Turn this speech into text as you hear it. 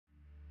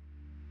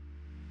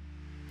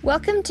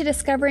Welcome to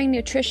Discovering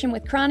Nutrition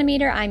with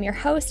Chronometer. I'm your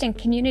host and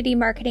community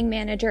marketing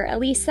manager,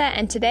 Elisa,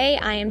 and today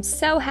I am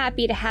so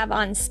happy to have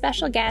on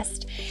special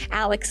guest,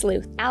 Alex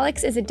Lueth.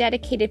 Alex is a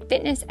dedicated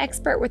fitness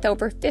expert with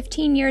over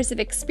 15 years of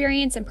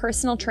experience in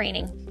personal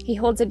training. He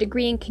holds a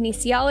degree in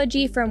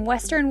kinesiology from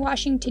Western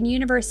Washington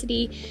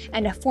University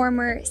and a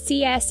former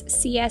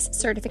CSCS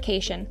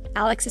certification.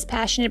 Alex is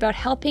passionate about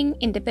helping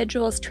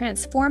individuals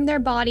transform their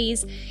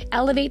bodies,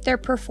 elevate their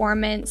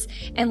performance,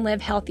 and live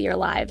healthier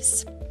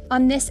lives.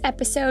 On this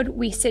episode,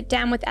 we sit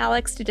down with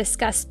Alex to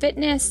discuss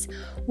fitness,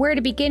 where to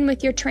begin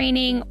with your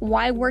training,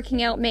 why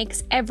working out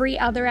makes every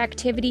other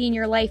activity in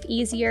your life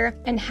easier,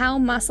 and how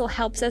muscle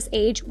helps us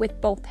age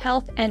with both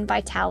health and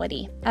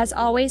vitality. As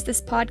always,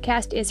 this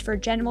podcast is for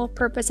general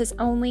purposes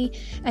only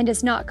and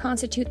does not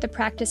constitute the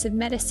practice of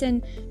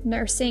medicine,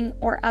 nursing,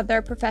 or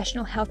other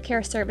professional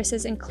healthcare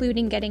services,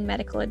 including getting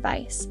medical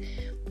advice.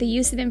 The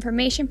use of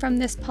information from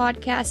this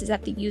podcast is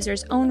at the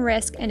user's own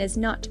risk and is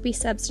not to be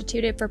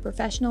substituted for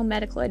professional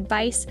medical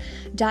advice,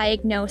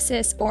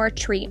 diagnosis, or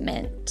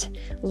treatment.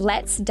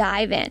 Let's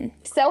dive in.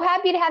 So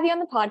happy to have you on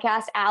the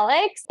podcast,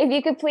 Alex. If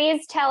you could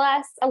please tell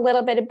us a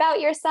little bit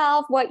about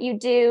yourself, what you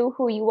do,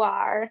 who you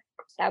are,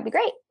 that would be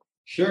great.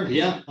 Sure.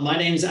 Yeah. My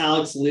name is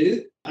Alex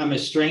Lueth. I'm a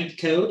strength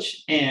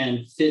coach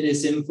and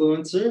fitness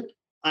influencer.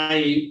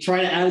 I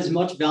try to add as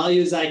much value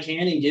as I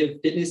can and give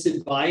fitness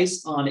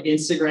advice on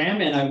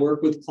Instagram, and I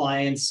work with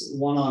clients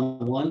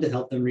one-on-one to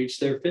help them reach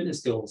their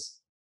fitness goals.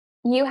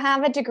 You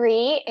have a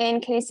degree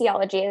in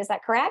kinesiology, is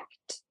that correct?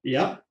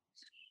 Yep.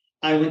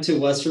 I went to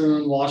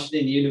Western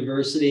Washington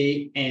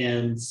University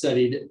and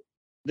studied,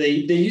 they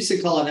used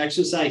to call it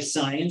exercise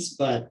science,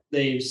 but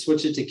they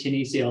switched it to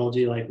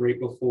kinesiology like right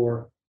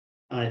before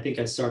I think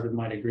I started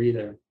my degree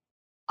there.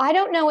 I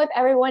don't know if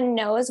everyone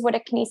knows what a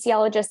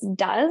kinesiologist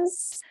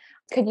does.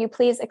 Could you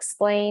please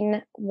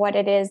explain what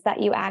it is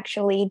that you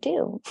actually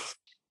do?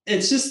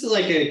 It's just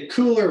like a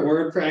cooler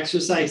word for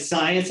exercise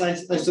science, I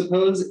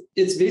suppose.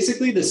 It's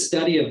basically the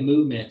study of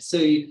movement. So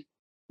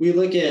we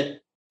look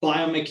at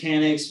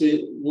biomechanics,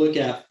 we look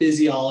at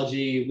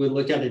physiology, we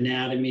look at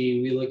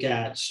anatomy, we look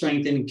at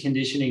strength and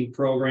conditioning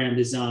program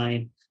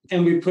design,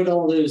 and we put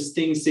all those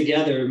things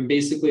together. And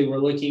basically, we're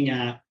looking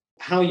at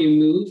how you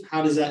move,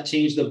 how does that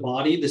change the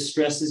body, the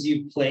stresses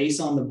you place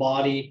on the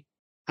body,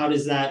 how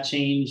does that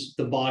change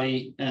the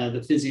body,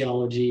 the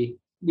physiology?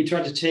 We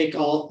try to take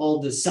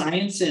all the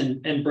science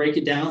and break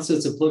it down so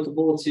it's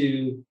applicable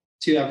to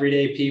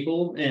everyday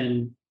people.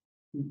 And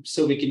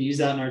so we can use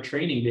that in our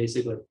training,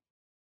 basically.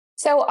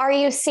 So are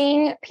you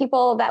seeing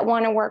people that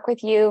want to work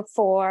with you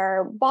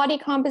for body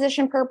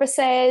composition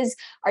purposes?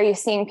 Are you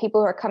seeing people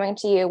who are coming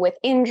to you with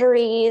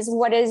injuries?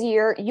 What does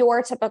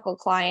your typical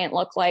client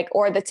look like,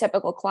 or the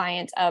typical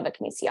client of a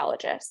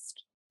kinesiologist?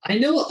 I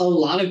know a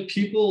lot of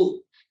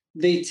people,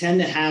 they tend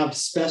to have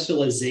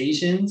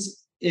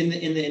specializations in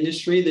the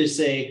industry. They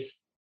say,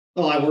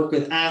 "Oh, I work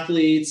with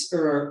athletes,"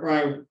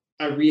 or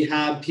I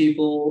rehab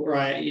people, or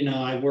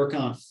I work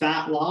on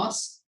fat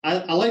loss.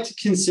 I like to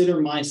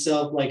consider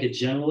myself like a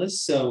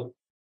generalist, so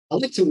I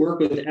like to work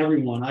with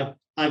everyone.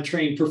 I've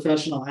trained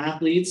professional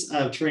athletes.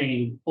 I've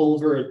trained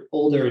older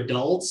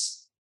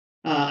adults.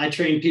 I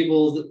train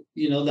people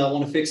that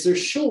want to fix their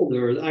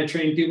shoulder. I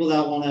train people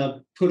that want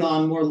to put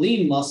on more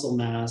lean muscle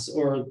mass,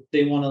 or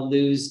they want to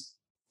lose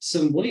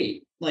some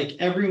weight. Like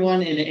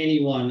everyone and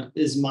anyone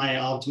is my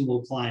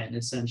optimal client,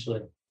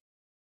 essentially.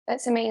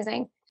 That's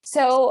amazing.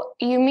 So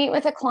you meet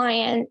with a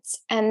client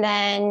and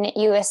then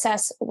you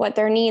assess what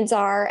their needs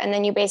are, and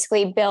then you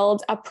basically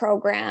build a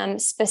program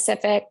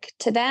specific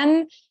to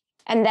them.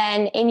 And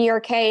then in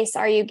your case,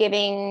 are you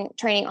giving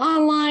training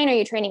online? Are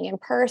you training in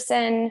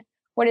person?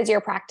 What does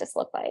your practice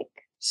look like?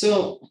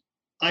 So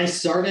I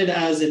started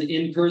as an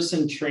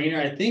in-person trainer.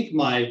 I think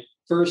my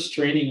first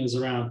training was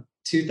around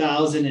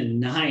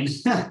 2009.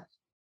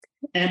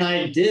 And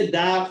I did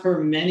that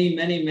for many,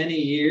 many, many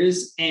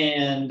years.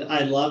 And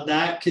I love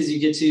that because you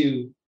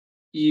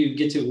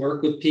get to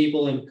work with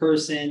people in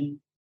person.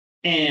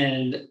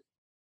 And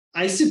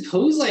I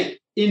suppose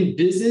like in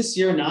business,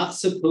 you're not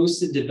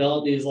supposed to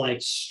develop these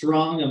like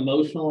strong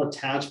emotional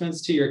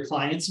attachments to your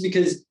clients,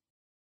 because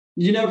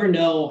you never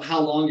know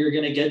how long you're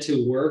going to get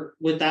to work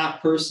with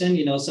that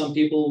person. Some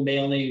people may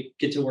only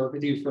get to work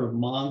with you for a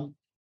month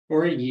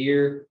or a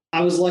year.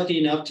 I was lucky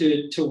enough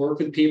to work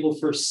with people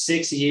for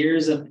 6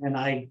 years, and then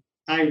I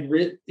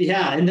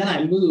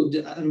moved.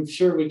 I'm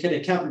sure we could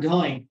have kept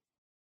going.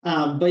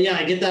 But yeah,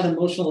 I get that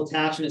emotional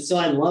attachment. So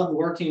I love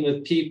working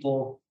with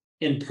people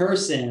in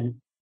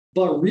person.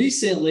 But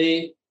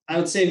recently, I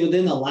would say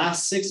within the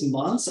last 6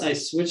 months, I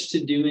switched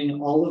to doing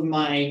all of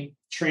my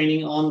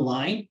training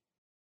online.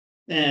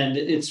 And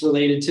it's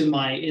related to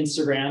my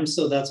Instagram.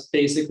 So that's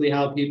basically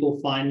how people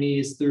find me,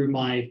 is through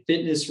my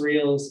fitness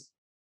reels.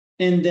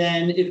 And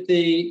then if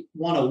they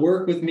want to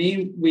work with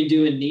me, we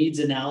do a needs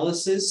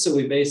analysis. So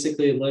we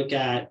basically look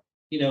at,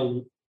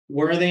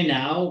 where are they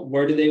now?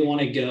 Where do they want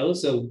to go?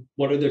 So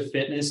what are their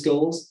fitness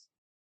goals?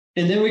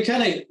 And then we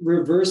kind of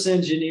reverse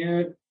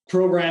engineer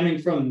programming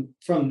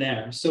from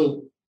there.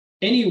 So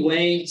any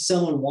way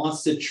someone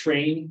wants to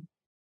train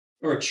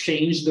or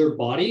change their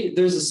body,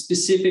 there's a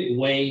specific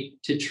way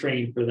to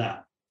train for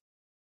that.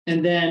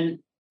 And then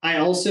I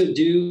also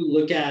do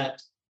look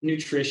at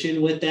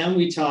nutrition with them.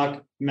 We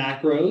talk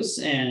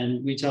macros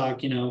and we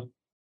talk,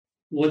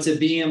 what's a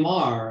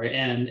BMR,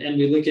 and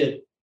we look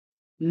at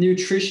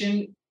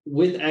nutrition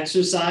with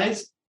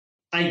exercise.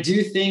 I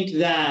do think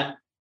that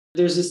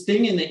there's this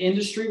thing in the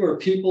industry where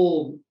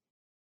people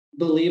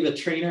believe a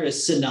trainer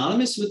is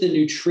synonymous with a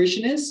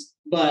nutritionist,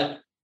 but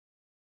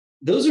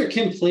those are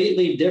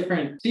completely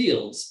different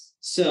fields.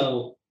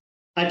 So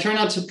I try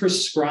not to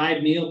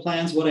prescribe meal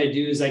plans. What I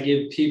do is I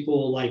give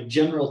people like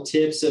general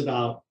tips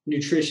about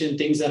nutrition,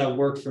 things that have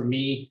worked for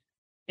me,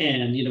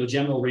 and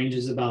general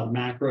ranges about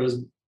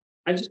macros.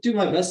 I just do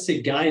my best to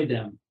guide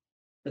them,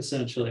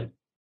 essentially.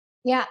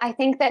 Yeah, I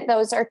think that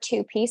those are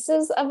two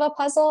pieces of a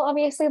puzzle,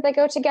 obviously, that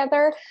go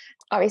together.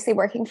 Obviously,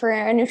 working for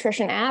a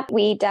nutrition app,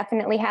 we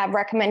definitely have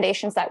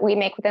recommendations that we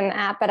make within the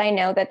app, but I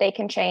know that they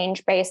can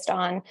change based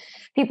on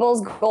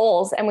people's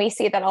goals, and we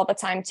see that all the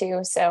time too.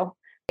 So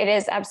it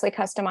is absolutely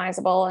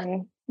customizable,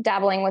 and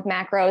dabbling with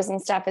macros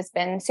and stuff has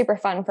been super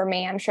fun for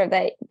me. I'm sure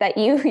that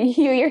you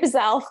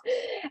yourself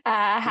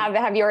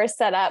have yours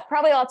set up.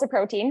 Probably lots of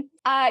protein.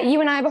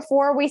 You and I,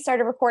 before we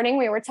started recording,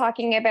 we were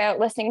talking about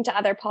listening to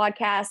other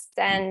podcasts,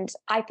 and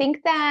I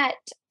think that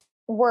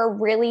we're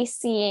really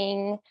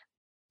seeing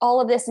all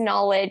of this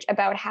knowledge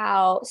about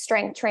how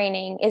strength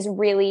training is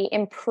really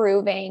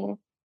improving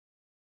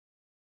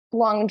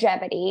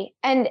longevity.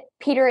 And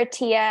Peter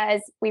Attia,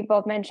 as we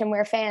both mentioned,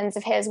 we're fans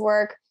of his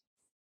work.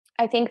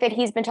 I think that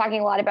he's been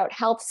talking a lot about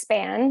health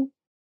span,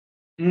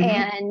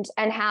 and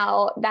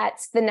how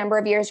that's the number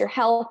of years you're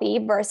healthy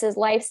versus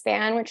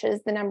lifespan, which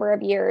is the number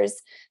of years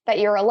that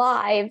you're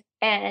alive.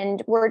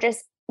 And we're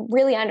just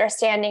really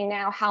understanding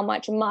now how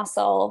much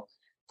muscle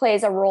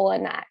plays a role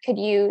in that. Could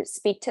you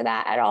speak to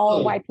that at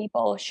all? Why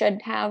people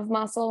should have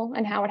muscle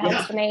and how it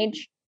helps them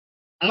age?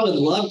 I would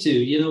love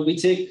to. We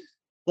take,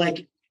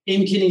 like,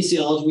 in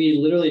kinesiology, we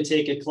literally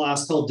take a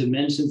class called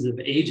Dimensions of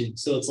Aging.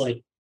 So it's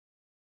like,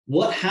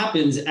 what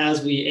happens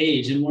as we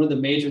age? And one of the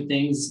major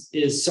things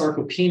is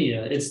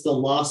sarcopenia. It's the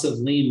loss of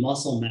lean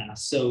muscle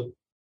mass. So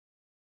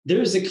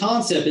there's a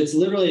concept. It's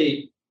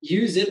literally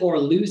use it or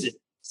lose it.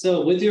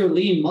 So with your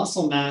lean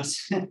muscle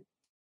mass,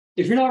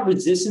 if you're not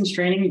resistance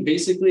training,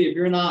 basically, if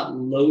you're not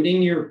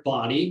loading your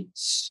body,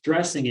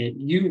 stressing it,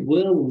 you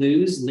will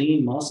lose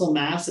lean muscle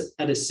mass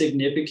at a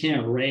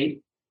significant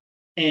rate.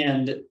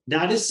 And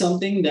that is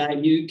something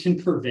that you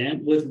can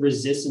prevent with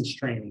resistance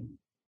training.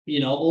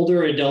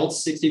 Older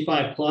adults,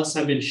 65 plus,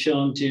 have been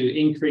shown to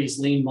increase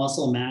lean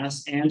muscle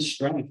mass and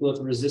strength with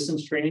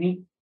resistance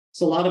training.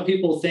 So a lot of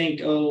people think,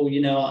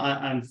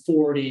 I'm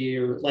 40,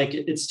 or like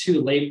it's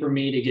too late for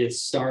me to get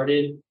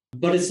started,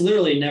 but it's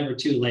literally never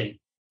too late.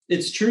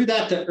 It's true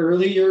that the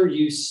earlier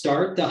you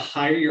start, the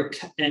higher your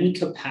end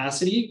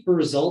capacity for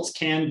results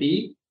can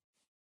be,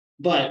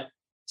 but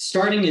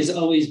starting is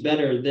always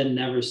better than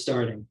never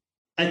starting.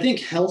 I think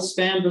health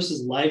span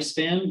versus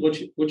lifespan,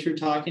 what you're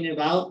talking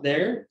about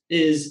there,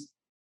 is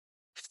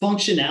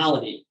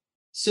functionality.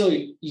 So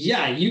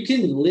yeah, you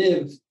can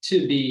live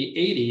to be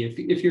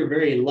 80 if you're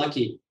very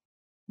lucky,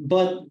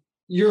 but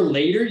your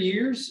later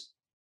years,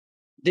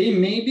 they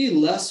may be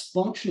less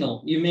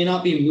functional. You may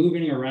not be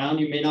moving around.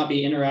 You may not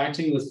be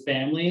interacting with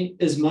family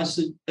as much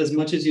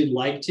as you'd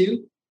like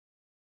to.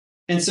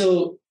 And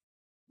so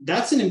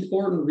that's an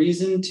important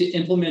reason to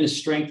implement a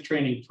strength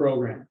training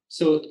program.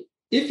 So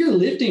if you're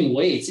lifting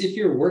weights, if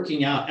you're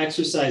working out,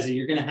 exercising,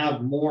 you're going to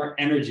have more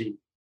energy.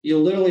 You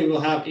literally will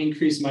have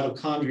increased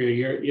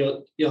mitochondria.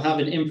 You'll have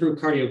an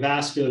improved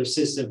cardiovascular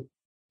system.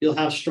 You'll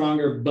have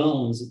stronger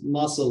bones,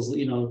 muscles,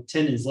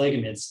 tendons,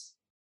 ligaments,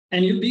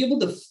 and you'll be able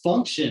to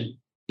function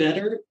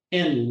better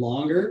and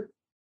longer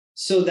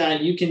so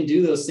that you can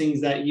do those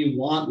things that you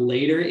want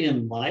later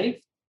in life.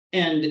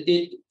 And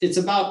it's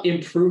about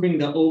improving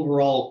the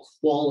overall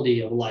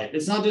quality of life.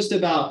 It's not just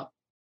about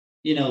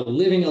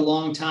living a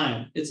long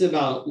time. It's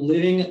about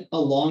living a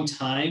long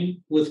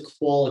time with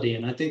quality.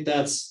 And I think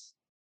that's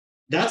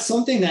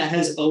something that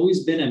has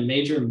always been a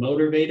major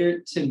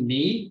motivator to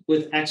me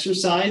with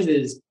exercise.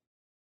 Is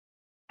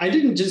I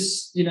didn't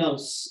just,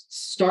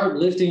 start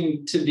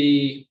lifting to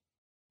be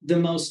the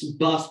most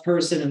buff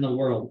person in the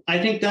world. I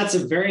think that's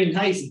a very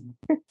nice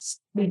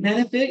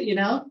benefit,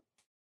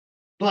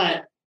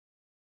 but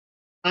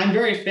I'm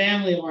very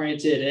family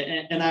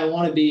oriented, and I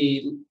want to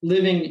be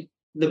living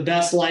the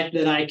best life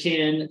that I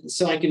can,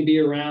 so I can be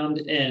around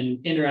and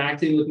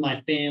interacting with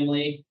my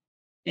family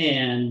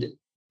and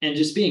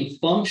just being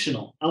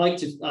functional. I like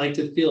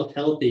to feel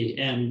healthy,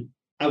 and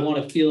I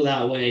want to feel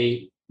that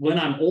way when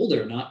I'm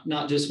older,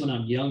 not just when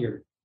I'm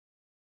younger.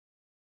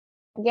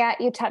 Yeah,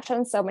 you touch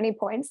on so many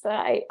points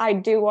that I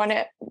do want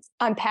to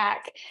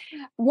unpack.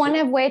 One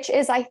of which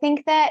is, I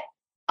think that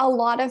a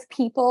lot of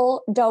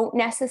people don't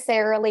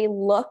necessarily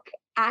look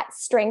at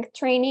strength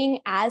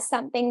training as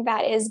something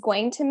that is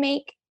going to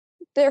make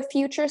their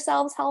future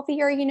selves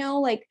healthier,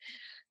 like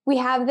we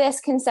have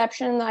this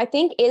conception that I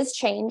think is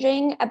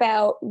changing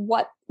about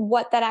what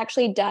that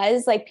actually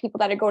does. Like people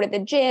that go to the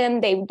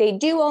gym, they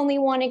do only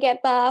want to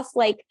get buff.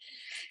 Like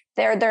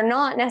they're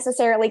not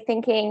necessarily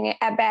thinking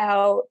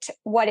about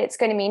what it's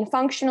going to mean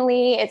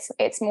functionally.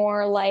 It's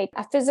more like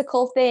a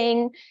physical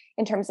thing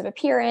in terms of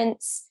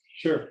appearance.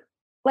 Sure.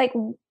 Like,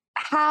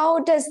 how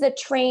does the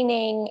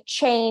training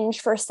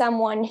change for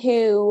someone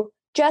who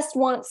just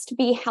wants to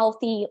be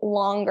healthy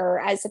longer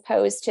as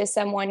opposed to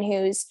someone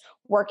who's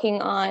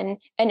working on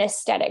an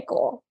aesthetic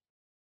goal?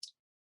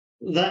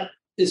 That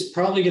is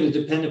probably going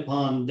to depend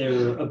upon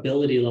their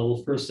ability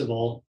level, first of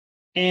all.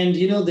 And,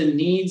 the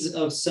needs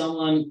of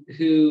someone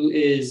who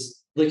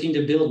is looking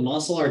to build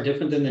muscle are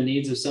different than the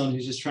needs of someone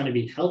who's just trying to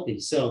be healthy.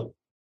 So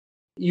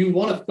you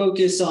want to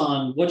focus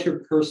on what your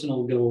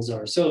personal goals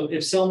are. So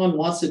if someone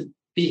wants to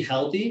be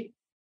healthy,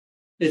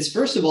 it's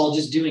first of all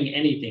just doing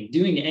anything.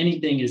 Doing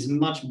anything is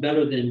much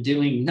better than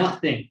doing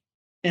nothing.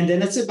 And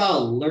then it's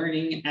about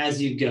learning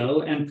as you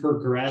go and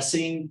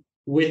progressing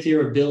with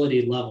your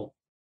ability level.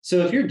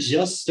 So if you're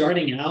just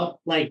starting out,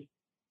 like,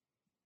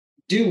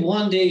 do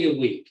 1 day a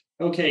week.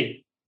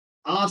 Okay,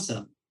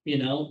 awesome.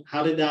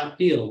 How did that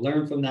feel?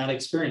 Learn from that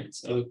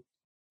experience.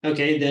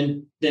 Okay,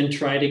 then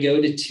try to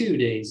go to 2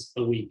 days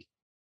a week.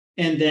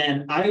 And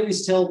then I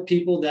always tell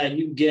people that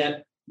you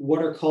get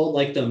what are called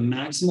like the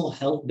maximal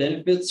health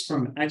benefits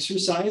from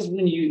exercise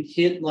when you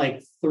hit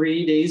like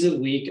 3 days a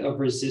week of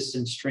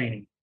resistance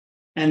training.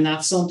 And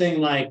that's something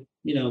like,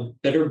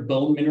 better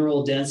bone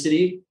mineral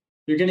density.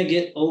 You're going to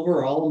get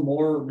overall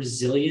more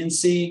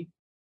resiliency.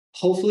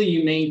 Hopefully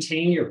you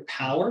maintain your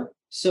power.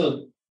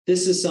 So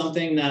this is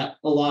something that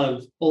a lot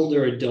of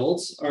older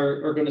adults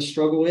are going to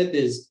struggle with.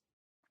 Is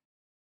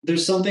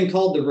there's something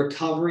called the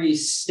recovery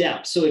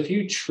step. So if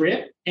you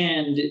trip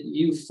and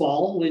you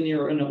fall when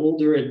you're an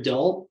older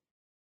adult,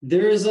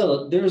 there's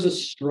a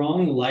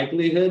strong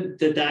likelihood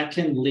that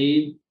can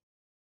lead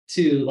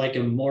to like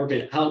a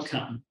morbid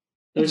outcome.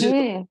 That's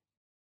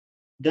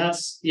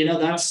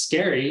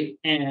scary.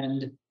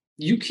 And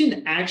you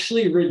can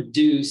actually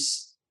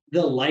reduce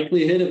the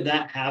likelihood of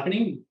that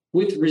happening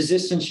with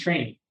resistance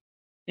training.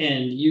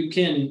 And you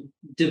can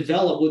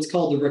develop what's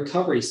called the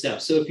recovery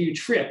step. So if you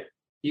trip,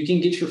 you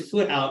can get your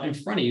foot out in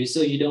front of you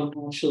so you don't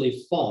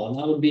actually fall. And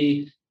that would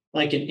be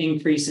like an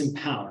increase in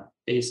power,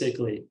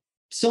 basically.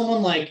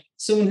 Someone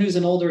who's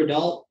an older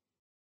adult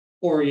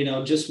or,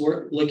 just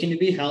looking to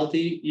be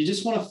healthy, you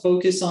just want to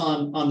focus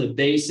on the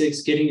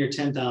basics, getting your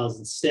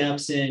 10,000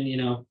 steps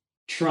in,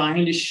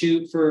 trying to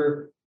shoot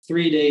for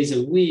 3 days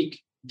a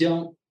week.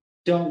 Don't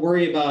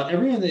worry about,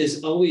 everyone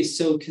is always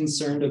so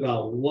concerned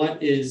about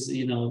what is,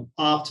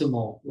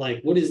 optimal,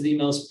 like what is the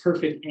most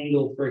perfect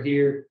angle for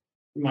here,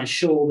 my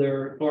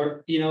shoulder,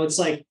 or, it's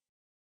like,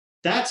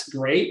 that's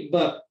great,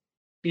 but,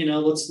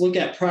 let's look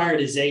at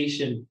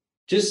prioritization.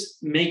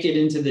 Just make it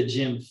into the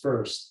gym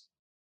first.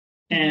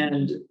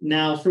 And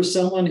now for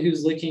someone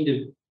who's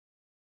looking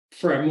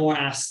for more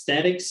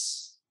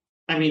aesthetics,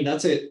 I mean,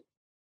 that's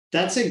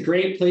a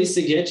great place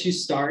to get you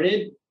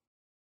started.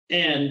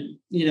 And,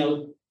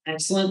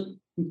 excellent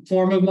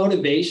form of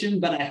motivation,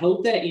 but I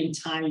hope that in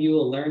time you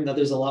will learn that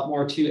there's a lot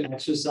more to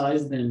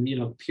exercise than,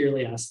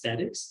 purely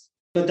aesthetics.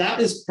 But that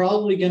is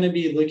probably going to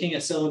be looking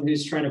at someone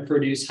who's trying to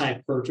produce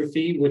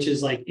hypertrophy, which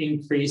is like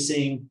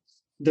increasing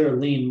their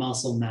lean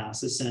muscle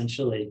mass,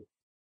 essentially.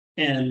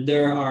 And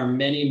there are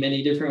many,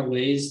 many different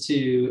ways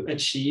to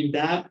achieve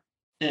that.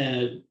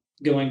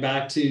 Going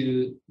back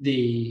to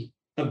the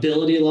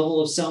ability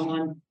level of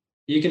someone,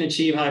 you can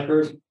achieve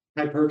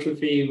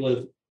hypertrophy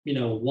with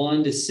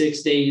 1 to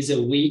 6 days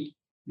a week.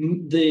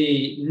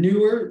 The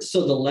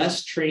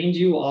less trained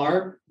you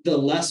are, the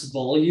less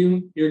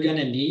volume you're going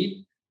to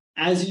need.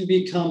 As you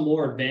become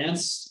more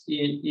advanced,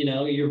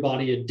 your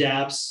body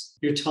adapts,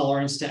 your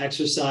tolerance to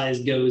exercise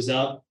goes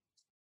up,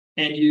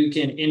 and you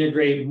can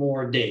integrate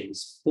more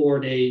days, 4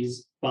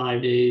 days,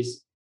 5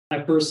 days. I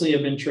personally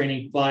have been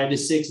training 5 to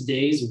 6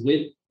 days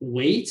with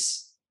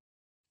weights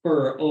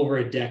for over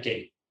a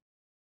decade.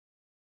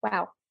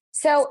 Wow.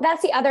 So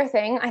that's the other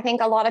thing. I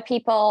think a lot of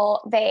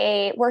people,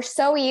 we're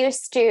so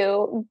used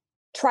to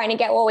trying to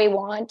get what we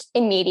want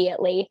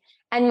immediately.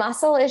 And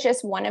muscle is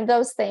just one of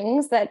those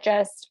things that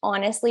just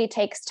honestly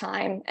takes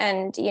time.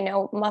 And,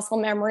 muscle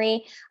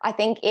memory, I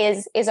think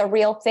is a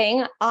real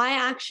thing. I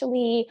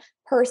actually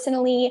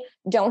personally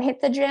don't hit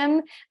the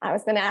gym. I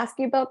was going to ask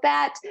you about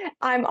that.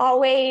 I'm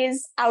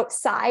always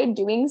outside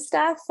doing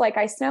stuff. Like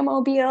I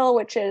snowmobile,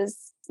 which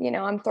is,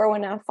 I'm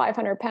throwing a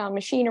 500-pound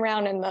machine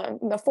around in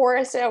the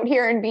forest out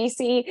here in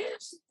BC,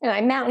 and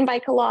I mountain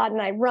bike a lot and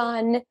I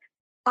run.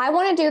 I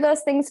want to do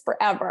those things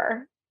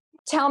forever.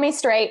 Tell me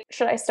straight,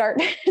 should I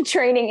start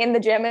training in the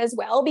gym as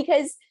well?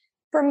 Because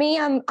for me,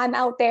 I'm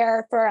out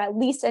there for at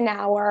least an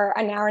hour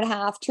and a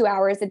half, 2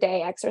 hours a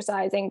day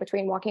exercising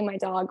between walking my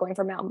dog, going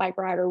for a mountain bike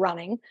ride, or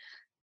running.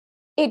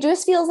 It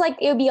just feels like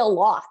it would be a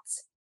lot,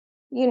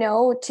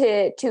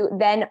 to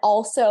then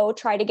also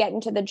try to get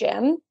into the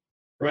gym.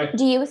 Right.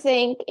 Do you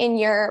think, in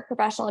your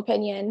professional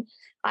opinion,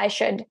 I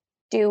should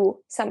do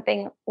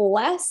something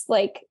less?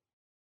 Like,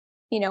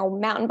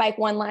 mountain bike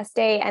one less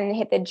day and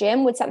hit the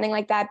gym? Would something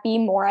like that be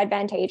more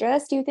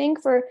advantageous, do you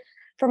think, for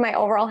my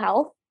overall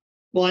health?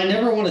 Well, I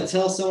never want to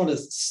tell someone to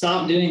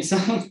stop doing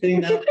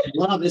something that they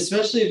love,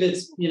 especially if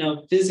it's,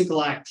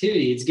 physical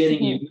activity. It's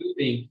getting you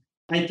moving.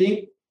 I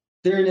think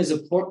there is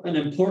an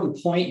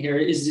important point here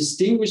is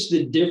distinguish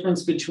the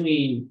difference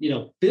between,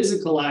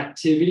 physical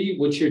activity,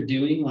 which you're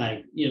doing,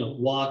 like,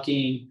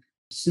 walking,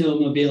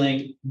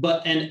 snowmobiling,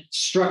 and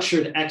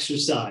structured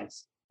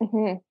exercise.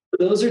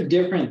 Those are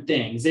different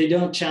things. They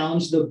don't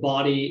challenge the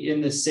body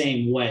in the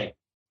same way.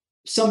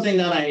 Something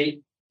that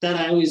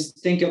I always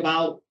think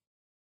about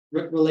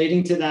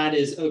relating to that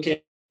is,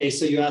 okay,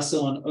 so you ask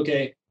someone,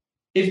 okay,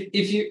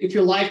 if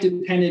your life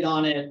depended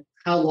on it,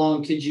 how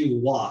long could you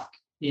walk?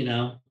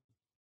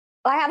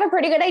 I have a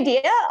pretty good idea.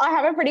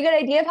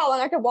 Of how long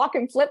I could walk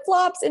in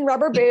flip-flops and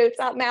rubber boots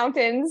up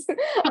mountains.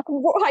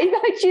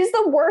 I choose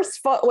the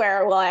worst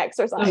footwear while I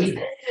exercise.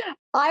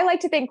 I like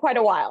to think quite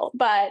a while,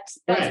 but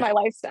that's my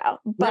lifestyle.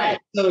 But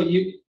so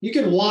you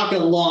could walk a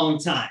long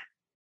time.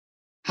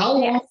 How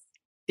long,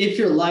 if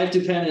your life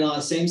depended on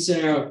the same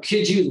scenario,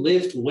 could you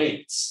lift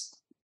weights?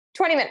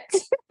 20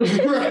 minutes.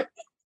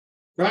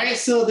 Right.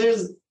 So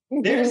there's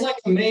like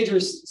a major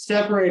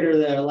separator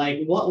there.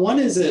 Like one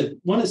is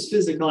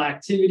physical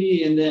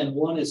activity, and then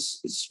one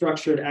is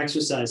structured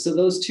exercise. So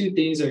those two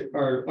things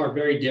are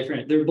very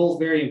different. They're both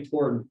very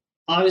important.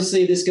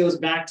 Obviously, this goes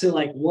back to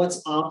like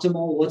what's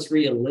optimal, what's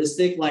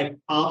realistic. Like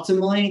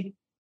optimally,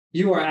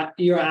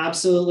 you're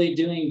absolutely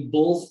doing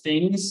both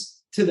things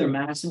to their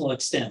maximal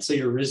extent. So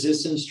you're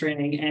resistance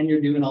training and you're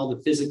doing all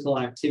the physical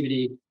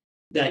activity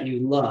that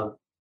you love.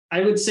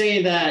 I would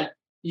say that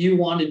you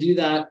want to do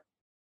that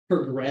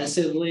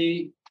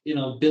progressively,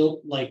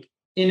 build like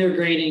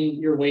integrating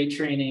your weight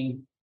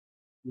training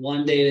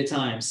one day at a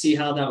time, see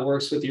how that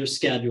works with your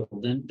schedule,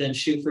 then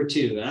shoot for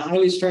two. And I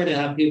always try to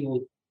have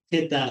people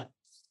hit that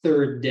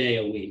third day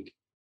a week.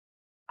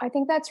 I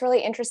think that's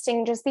really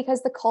interesting just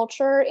because the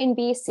culture in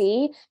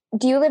BC,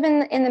 do you live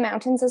in the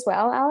mountains as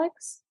well,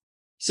 Alex?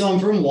 So I'm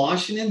from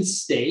Washington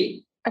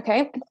State.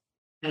 Okay.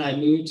 And I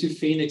moved to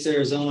Phoenix,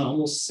 Arizona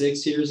almost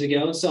 6 years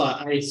ago. So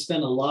I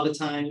spent a lot of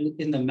time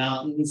in the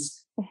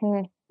mountains.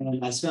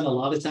 And I spent a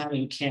lot of time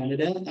in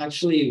Canada.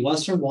 Actually,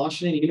 Western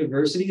Washington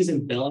University is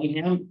in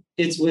Bellingham.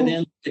 It's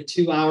within a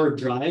 2-hour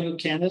drive of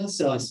Canada.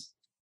 So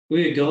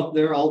we would go up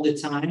there all the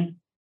time.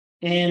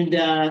 And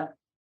I'm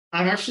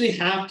actually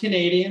half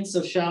Canadian.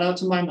 So shout out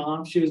to my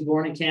mom. She was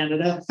born in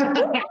Canada. Go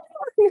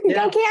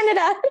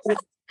Canada.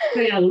 So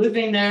yeah,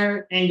 living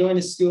there and going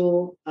to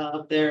school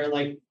up there,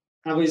 like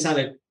I've always had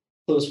a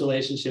close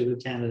relationship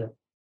with Canada.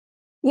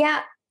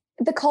 Yeah.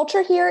 The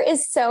culture here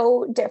is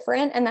so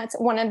different. And that's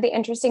one of the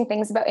interesting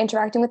things about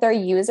interacting with our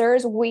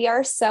users. We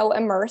are so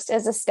immersed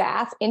as a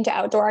staff into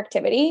outdoor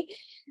activity.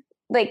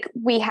 Like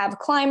we have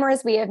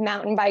climbers, we have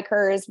mountain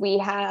bikers, we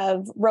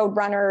have road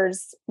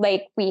runners,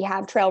 like we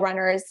have trail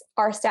runners.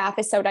 Our staff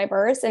is so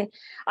diverse. And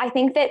I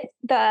think that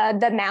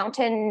the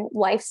mountain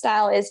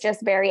lifestyle is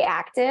just very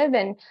active.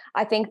 And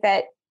I think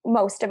that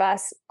most of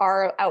us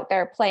are out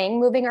there playing,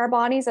 moving our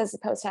bodies as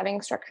opposed to having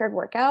structured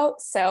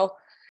workouts. So,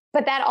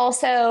 but that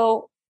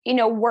also,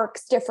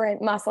 works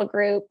different muscle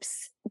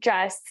groups.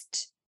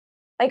 Just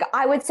like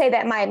I would say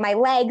that my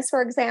legs,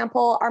 for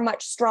example, are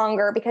much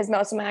stronger because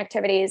most of my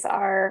activities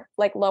are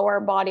like lower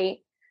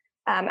body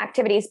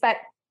activities, but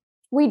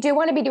we do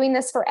want to be doing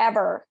this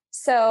forever.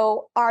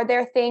 So are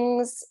there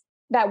things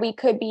that we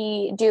could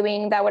be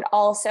doing that would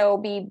also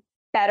be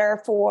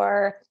better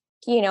for,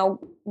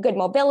 good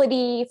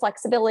mobility,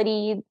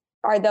 flexibility?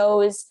 Are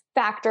those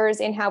factors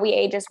in how we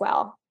age as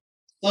well?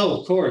 Oh,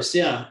 of course.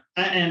 Yeah.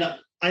 And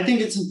I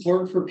think it's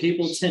important for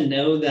people to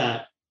know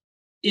that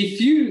if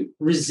you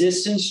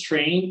resistance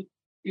train,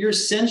 you're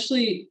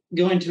essentially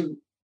going to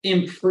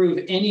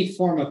improve any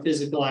form of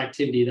physical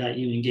activity that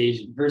you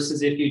engage in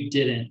versus if you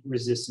didn't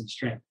resistance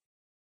train.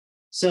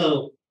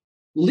 So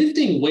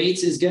lifting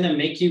weights is going to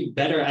make you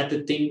better at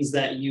the things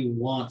that you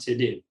want to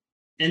do.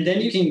 And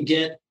then you can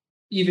get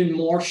even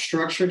more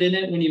structured in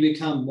it when you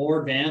become more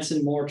advanced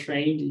and more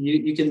trained.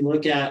 You can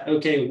look at,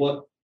 okay,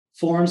 what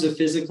forms of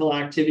physical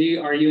activity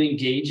are you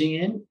engaging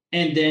in?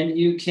 And then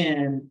you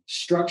can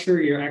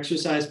structure your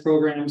exercise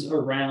programs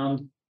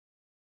around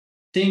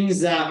things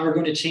that are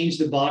going to change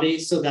the body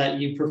so that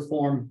you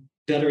perform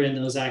better in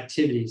those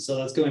activities. So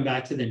that's going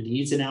back to the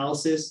needs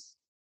analysis.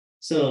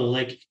 So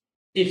like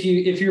if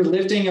you're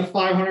lifting a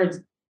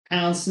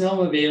 500-pound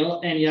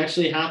snowmobile and you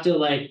actually have to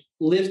like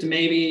lift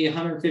maybe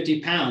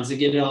 150 pounds to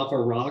get it off a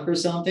rock or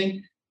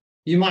something,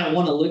 you might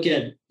want to look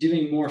at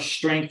doing more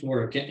strength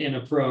work in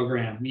a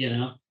program,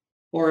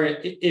 or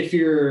if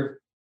you're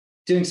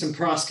doing some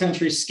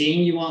cross-country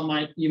skiing,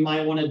 you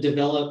might want to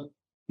develop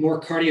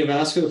more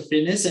cardiovascular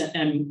fitness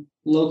and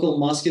local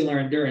muscular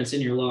endurance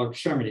in your lower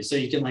extremity. So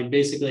you can like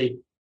basically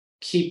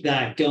keep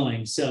that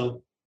going.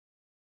 So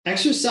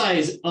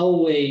exercise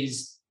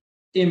always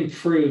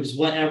improves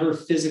whatever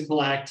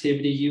physical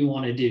activity you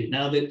want to do.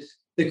 Now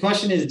the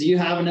question is, do you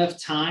have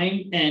enough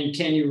time and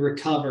can you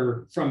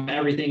recover from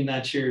everything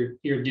that you're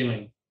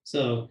doing?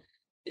 So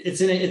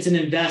it's an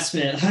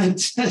investment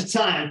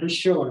time for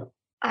sure.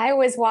 I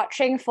was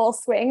watching Full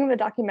Swing, the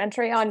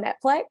documentary on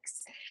Netflix,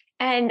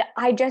 and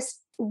I just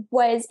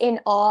was in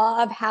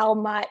awe of how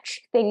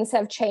much things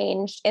have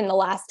changed in the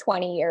last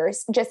 20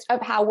 years, just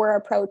of how we're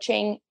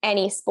approaching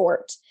any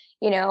sport.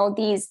 You know,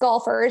 these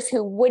golfers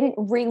who wouldn't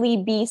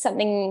really be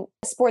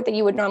a sport that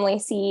you would normally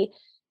see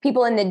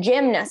people in the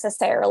gym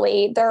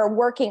necessarily, they're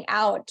working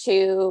out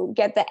to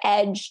get the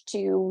edge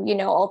to,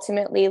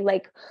 ultimately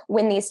like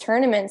win these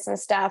tournaments and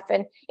stuff.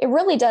 And it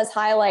really does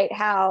highlight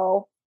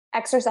how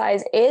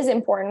exercise is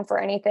important for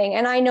anything.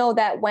 And I know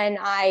that when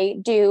I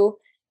do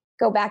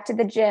go back to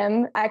the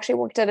gym, I actually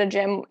worked at a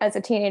gym as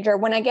a teenager.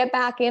 When I get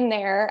back in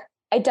there,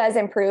 it does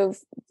improve,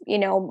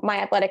 my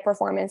athletic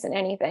performance in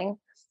anything.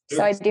 Sure.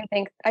 So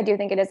I do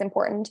think it is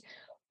important.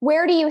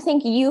 Where do you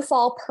think you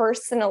fall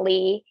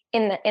personally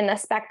in the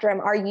spectrum?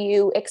 Are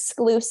you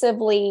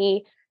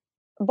exclusively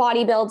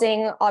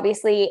bodybuilding?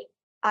 Obviously,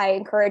 I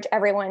encourage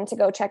everyone to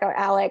go check out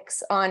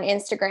Alex on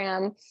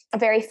Instagram, a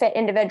very fit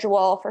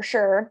individual for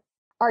sure.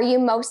 Are you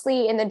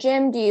mostly in the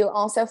gym? Do you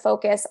also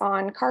focus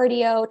on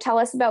cardio? Tell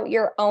us about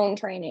your own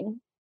training.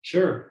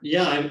 Sure.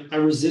 Yeah, I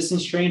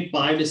resistance train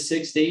 5 to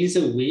 6 days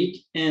a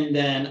week. And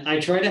then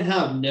I try to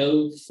have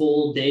no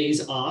full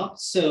days off.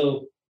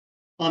 So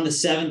on the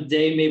 7th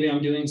day, maybe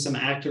I'm doing some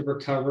active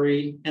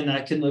recovery, and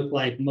that can look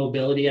like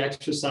mobility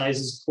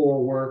exercises,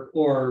 core work,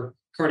 or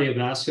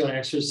cardiovascular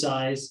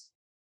exercise.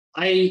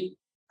 I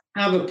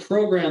have a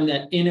program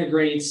that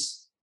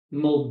integrates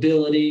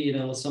mobility.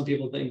 Some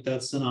people think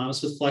that's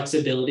synonymous with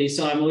flexibility.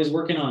 So I'm always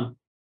working on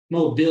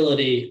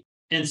mobility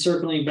and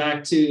circling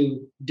back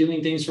to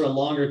doing things for a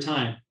longer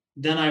time.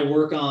 Then I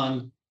work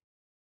on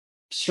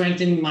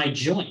strengthening my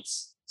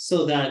joints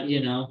so that,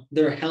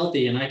 they're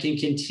healthy and I can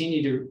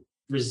continue to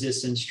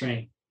resistance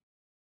strength.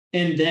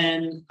 And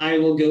then I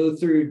will go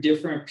through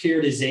different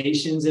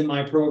periodizations in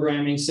my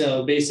programming.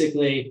 So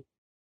basically,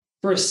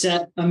 for a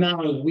set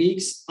amount of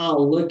weeks,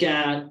 I'll look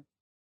at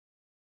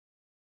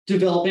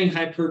developing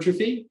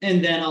hypertrophy,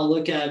 and then I'll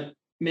look at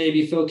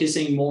maybe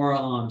focusing more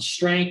on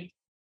strength.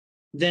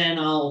 Then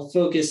I'll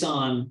focus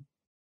on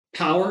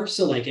power,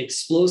 so like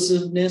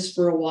explosiveness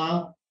for a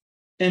while.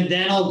 And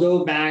then I'll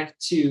go back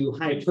to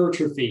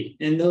hypertrophy.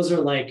 And those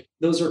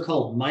are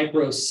called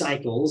micro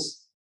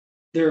cycles.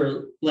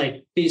 They're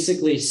like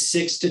basically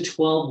 6 to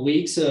 12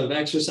 weeks of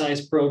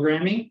exercise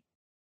programming.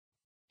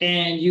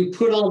 And you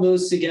put all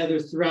those together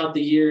throughout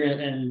the year,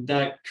 and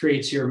that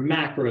creates your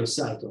macro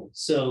cycle.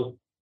 So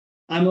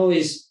I'm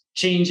always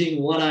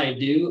changing what I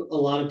do. A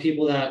lot of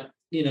people that,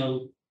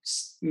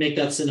 make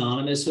that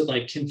synonymous with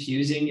like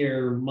confusing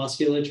your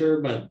musculature,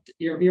 but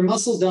your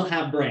muscles don't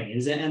have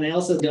brains, and they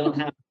also don't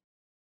have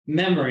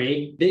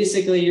memory.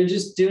 Basically, you're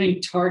just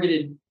doing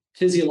targeted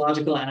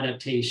physiological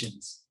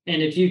adaptations.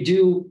 And if you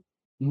do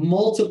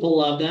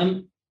multiple of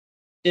them,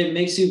 it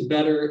makes you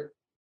better.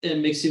 It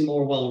makes you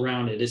more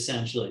well-rounded,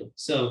 essentially.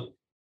 So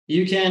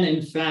you can,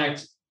 in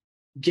fact,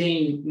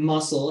 gain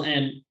muscle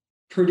and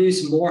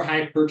produce more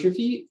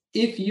hypertrophy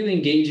if you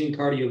engage in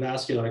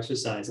cardiovascular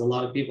exercise. A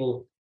lot of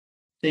people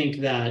think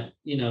that,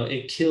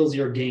 it kills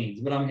your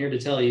gains, but I'm here to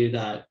tell you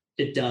that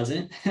it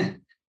doesn't.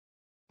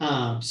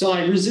 So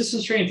I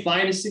resistance train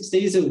 5 to 6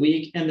 days a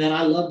week, and then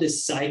I love to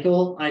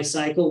cycle. I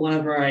cycle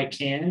whenever I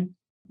can.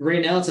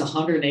 Right now it's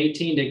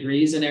 118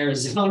 degrees in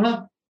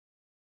Arizona.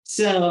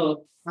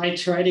 So I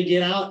try to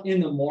get out in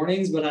the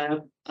mornings, but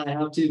I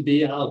have to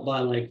be out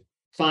by like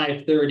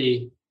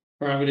 5:30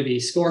 or I'm going to be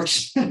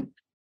scorched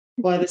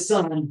by the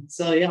sun.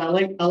 So yeah,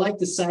 I like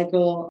to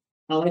cycle.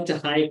 I like to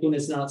hike when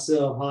it's not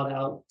so hot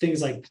out,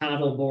 things like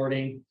paddle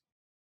boarding.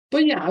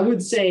 But yeah, I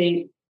would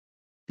say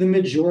the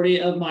majority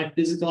of my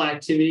physical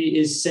activity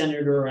is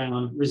centered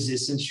around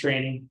resistance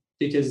training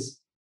because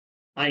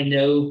I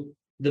know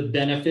the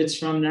benefits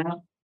from that.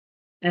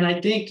 And I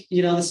think,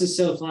 this is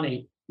so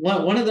funny.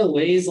 One of the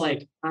ways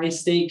like I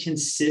stay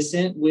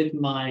consistent with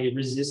my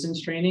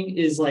resistance training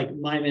is like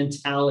my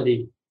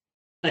mentality.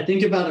 I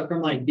think about it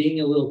from like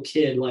being a little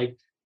kid, like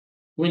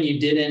when you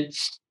didn't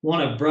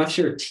want to brush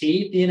your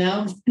teeth,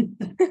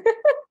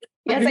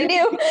 Yes, I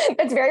do.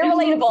 It's very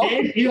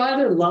relatable. You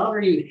either love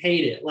or you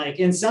hate it. Like,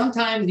 and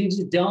sometimes you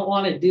just don't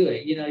want to do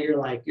it. You're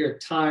like, you're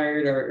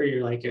tired or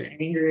you're like, you're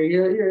angry,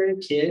 you're a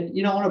kid.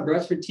 You don't want to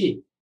brush your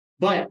teeth,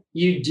 but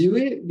you do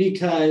it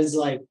because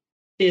like,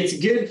 it's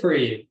good for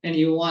you and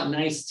you want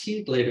nice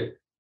teeth later.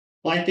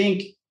 Well, I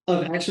think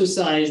of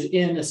exercise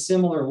in a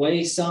similar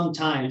way.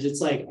 Sometimes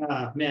it's like,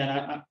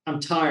 man, I'm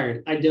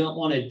tired. I don't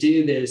want to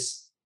do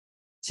this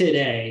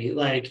today.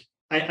 Like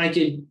I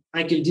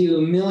could do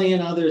a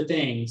million other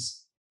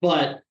things,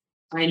 but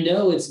I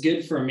know it's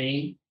good for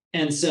me.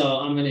 And so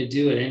I'm going to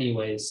do it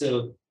anyway.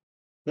 So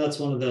that's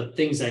one of the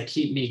things that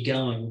keep me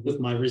going with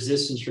my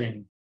resistance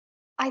training.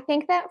 I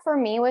think that for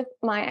me with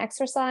my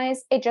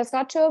exercise, it just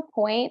got to a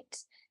point,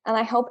 and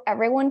I hope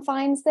everyone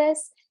finds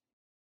this,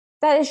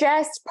 that is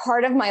just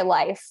part of my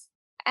life.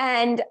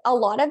 And a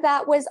lot of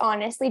that was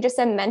honestly just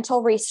a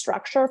mental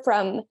restructure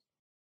from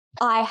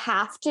I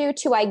have to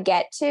I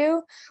get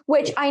to,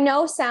 which I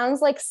know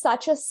sounds like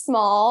such a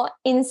small,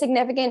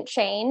 insignificant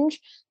change.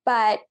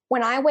 But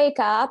when I wake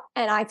up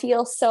and I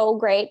feel so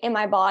great in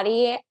my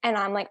body and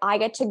I'm like, I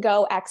get to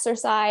go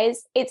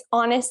exercise, it's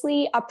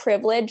honestly a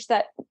privilege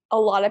that a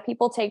lot of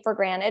people take for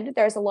granted.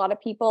 There's a lot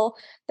of people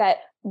that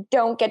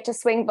don't get to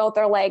swing both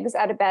their legs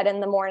out of bed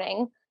in the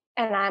morning.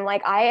 And I'm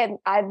like,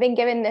 I've been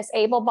given this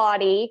able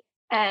body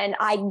and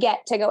I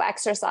get to go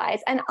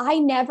exercise, and I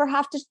never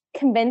have to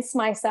convince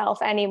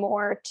myself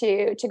anymore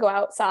to go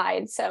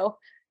outside. So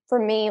for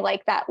me,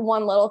 like that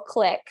one little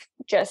click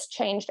just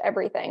changed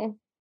everything.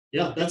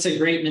 Yeah, that's a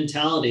great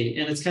mentality.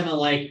 And it's kind of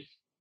like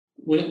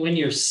when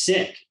you're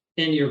sick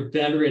and you're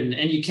bedridden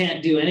and you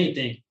can't do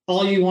anything,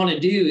 all you want to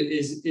do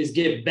is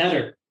get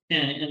better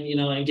and you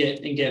know and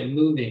get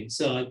moving.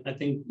 So I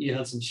think you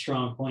have some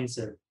strong points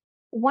there.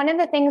 One of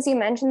the things you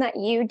mentioned that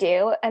you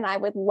do, and I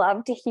would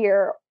love to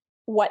hear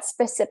what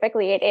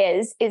specifically it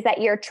is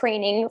that you're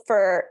training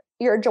for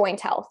your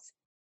joint health.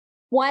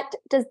 What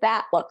does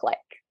that look like?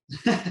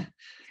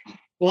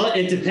 Well,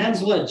 it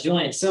depends what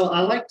joint. So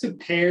I like to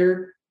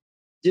pair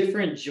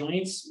different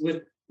joints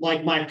with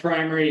like my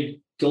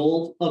primary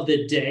goal of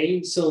the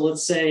day. So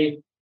let's say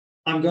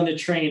I'm going to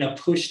train a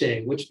push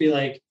day, which would be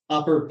like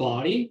upper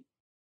body.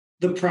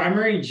 The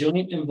primary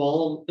joint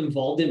involved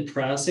in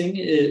pressing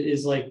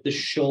is like the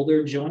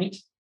shoulder joint.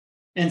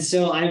 And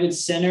so I would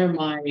center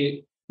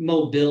my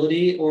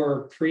mobility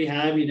or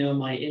prehab, you know,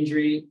 my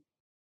injury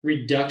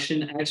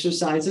reduction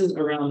exercises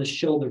around the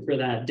shoulder for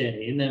that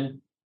day. And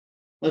then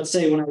let's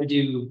say when I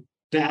do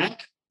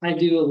back, I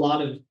do a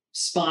lot of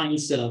spine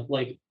stuff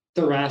like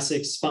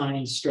thoracic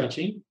spine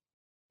stretching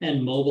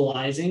and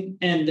mobilizing.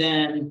 And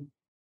then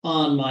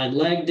on my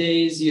leg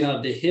days, you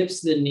have the hips,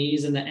 the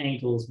knees, and the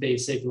ankles,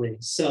 basically.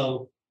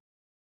 So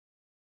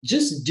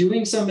just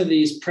doing some of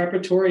these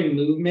preparatory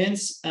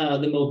movements,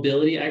 the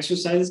mobility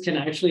exercises can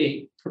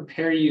actually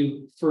prepare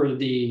you for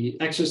the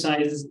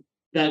exercises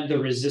that the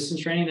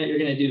resistance training that you're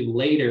going to do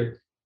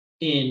later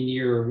in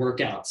your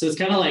workout. So it's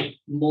kind of like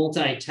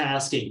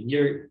multitasking.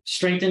 You're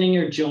strengthening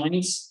your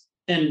joints,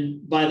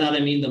 and by that I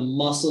mean the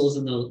muscles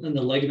and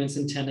the ligaments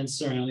and tendons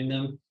surrounding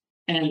them,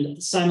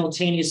 and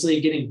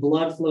simultaneously getting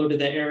blood flow to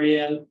the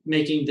area,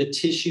 making the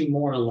tissue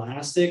more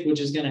elastic, which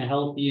is going to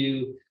help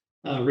you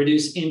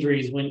reduce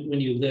injuries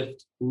when you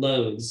lift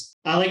loads.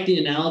 I like the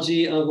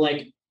analogy of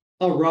like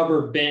a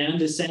rubber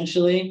band,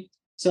 essentially.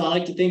 So I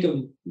like to think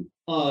of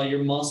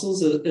your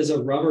muscles as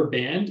a rubber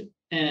band,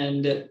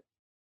 and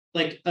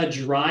like a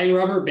dry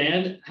rubber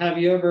band. Have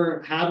you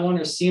ever had one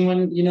or seen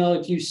one? You know,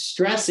 if you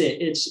stress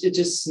it, it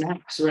just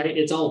snaps, right?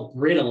 It's all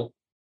brittle.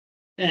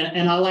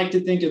 And I like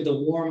to think of the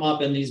warm up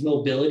and these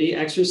mobility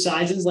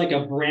exercises like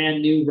a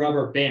brand new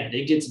rubber band.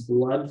 It gets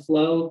blood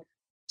flow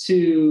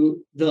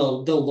to the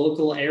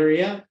local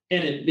area,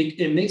 and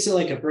it makes it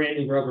like a brand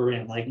new rubber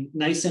band, like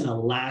nice and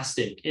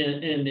elastic.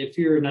 And if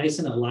you're nice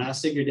and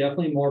elastic, you're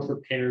definitely more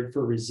prepared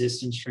for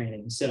resistance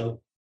training.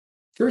 So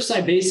first,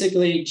 I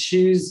basically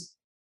choose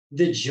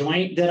the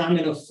joint that I'm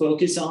going to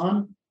focus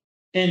on,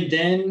 and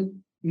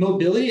then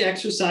mobility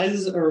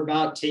exercises are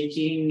about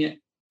taking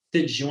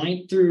the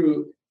joint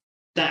through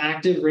the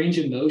active range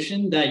of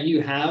motion that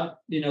you have,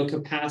 you know,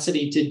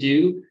 capacity to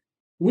do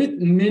with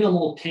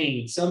minimal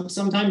pain.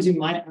 Sometimes you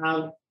might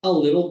have a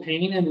little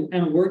pain,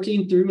 and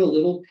working through a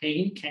little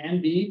pain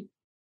can be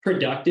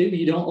productive.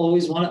 You don't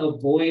always want to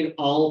avoid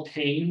all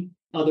pain.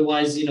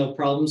 Otherwise, you know,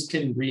 problems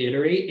can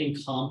reiterate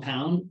and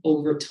compound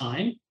over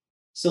time.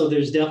 So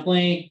there's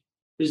definitely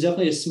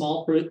a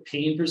small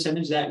pain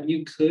percentage that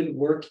you could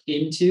work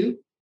into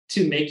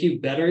to make you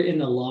better in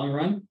the long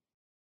run.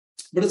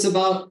 But it's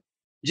about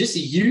just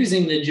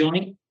using the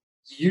joint,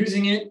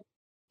 using it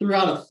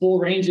throughout a full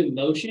range of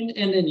motion,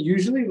 and then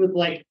usually with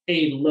like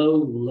a low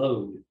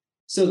load.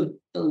 So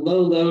a low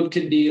load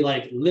could be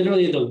like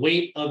literally the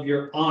weight of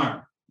your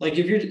arm. Like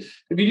if you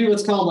do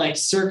what's called like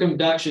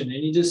circumduction,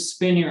 and you just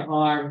spin your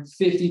arm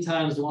 50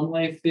 times one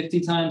way,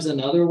 50 times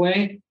another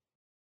way,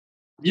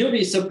 you'll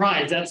be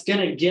surprised. That's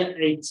going to get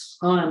a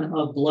ton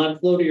of blood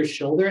flow to your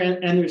shoulder,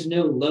 and there's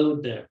no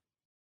load there.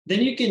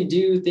 Then you can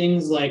do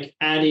things like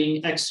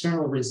adding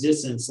external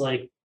resistance,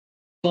 like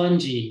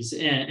bungees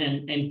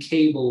and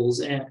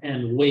cables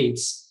and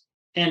weights.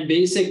 And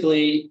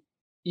basically,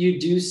 you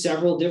do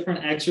several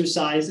different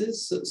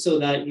exercises so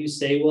that you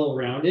stay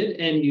well-rounded,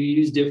 and you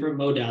use different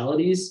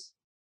modalities,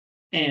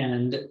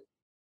 and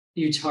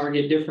you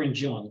target different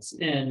joints.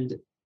 And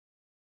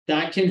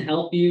that can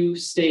help you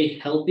stay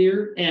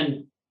healthier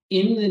and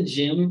in the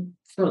gym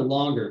for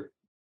longer.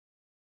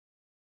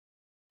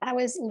 That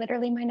was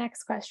literally my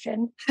next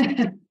question.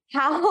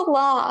 How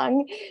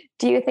long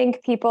do you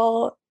think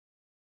people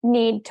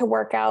need to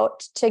work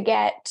out to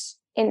get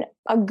in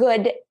a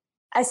good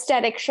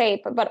aesthetic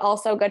shape, but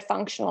also good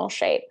functional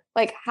shape?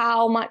 Like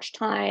how much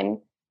time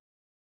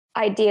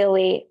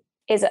ideally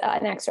is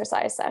an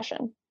exercise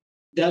session?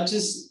 That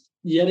just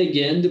yet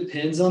again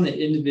depends on the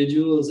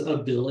individual's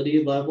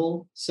ability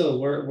level. So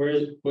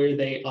where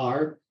they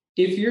are.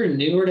 If you're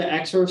newer to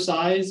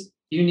exercise,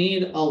 you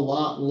need a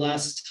lot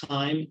less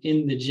time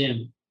in the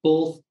gym.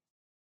 both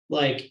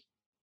like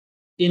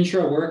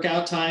intra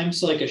workout time,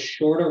 so like a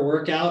shorter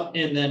workout,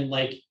 and then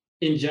like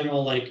in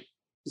general, like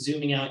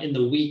zooming out in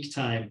the week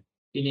time,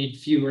 you need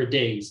fewer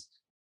days.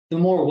 The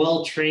more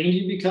well-trained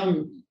you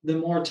become, the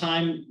more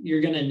time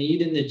you're going to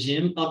need in the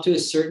gym. Up to a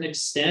certain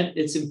extent,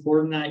 it's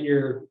important that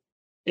you're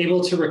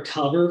able to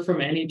recover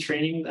from any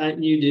training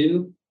that you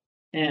do.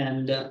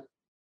 And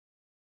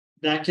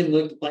that can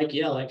look like,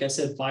 yeah, like I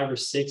said, 5 or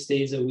 6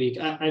 days a week.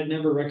 I'd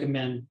never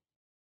recommend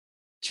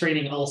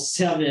training all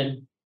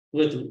 7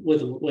 with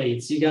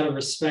weights. You got to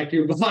respect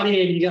your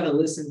body and you got to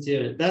listen to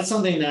it. That's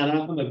something that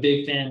I'm a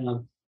big fan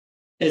of,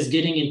 is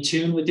getting in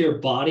tune with your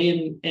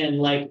body and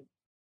like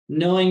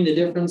knowing the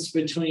difference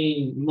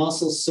between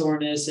muscle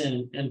soreness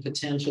and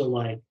potential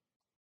like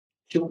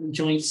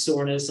joint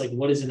soreness. Like,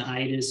 what does an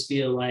itis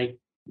feel like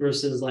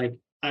versus like,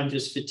 I'm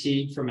just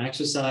fatigued from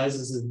exercise.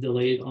 This is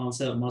delayed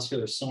onset of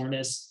muscular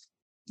soreness.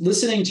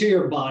 Listening to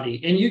your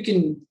body,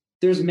 and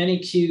there's many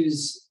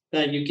cues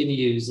that you can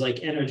use,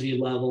 like energy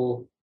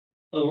level,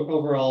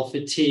 overall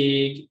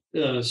fatigue,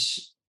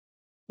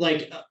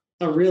 like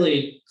a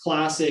really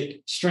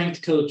classic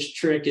strength coach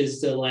trick is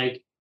to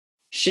like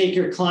shake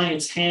your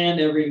client's hand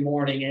every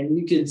morning, and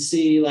you can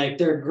see like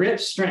their grip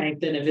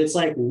strength. And if it's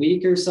like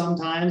weaker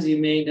sometimes,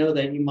 you may know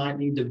that you might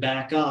need to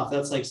back off.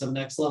 That's like some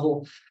next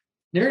level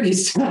nerdy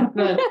stuff,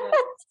 but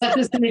that's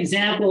just an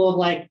example of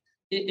like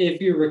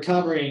if you're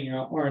recovering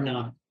or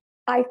not.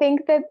 I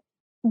think that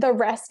the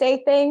rest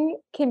day thing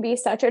can be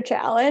such a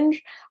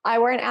challenge. I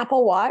wear an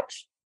Apple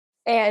Watch,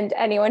 and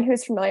anyone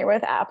who's familiar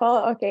with Apple,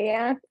 okay,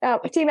 yeah,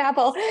 Team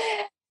Apple.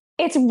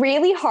 It's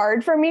really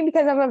hard for me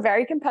because I'm a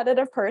very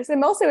competitive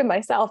person, mostly with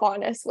myself,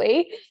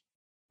 honestly,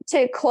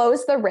 to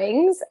close the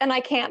rings. And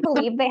I can't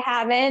believe they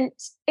haven't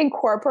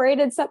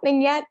incorporated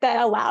something yet that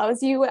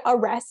allows you a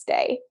rest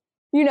day,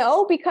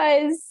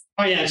 because.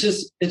 Oh yeah,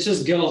 it's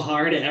just go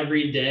hard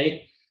every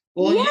day.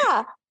 Well,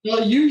 yeah.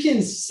 You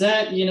can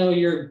set,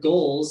 your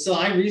goals. So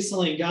I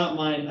recently got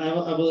mine.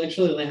 I've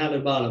actually only had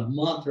it about a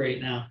month right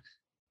now.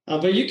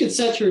 But you could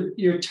set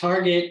your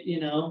target,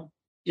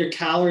 your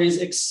calories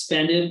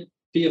expended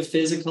via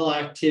physical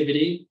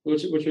activity,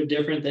 which are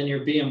different than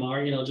your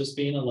BMR, just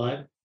being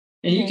alive.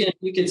 And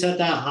you can set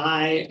that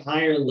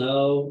high or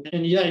low.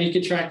 And yeah, you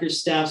can track your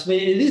steps. But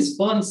it is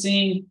fun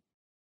seeing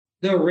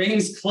the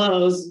rings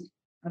close.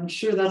 I'm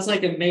sure that's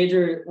like a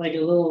major, like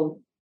a little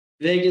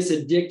Vegas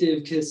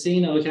addictive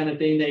casino kind of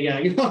thing they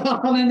got going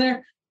on in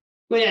there.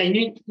 But yeah,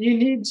 you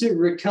need to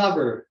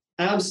recover.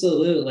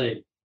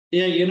 Absolutely.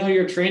 Yeah,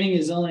 your training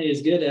is only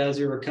as good as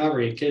your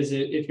recovery, because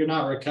if you're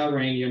not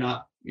recovering, you're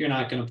not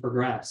going to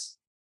progress.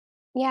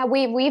 Yeah,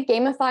 we've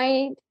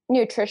gamified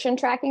nutrition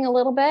tracking a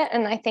little bit,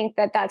 and I think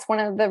that that's one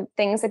of the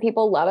things that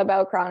people love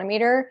about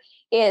Chronometer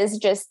is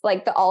just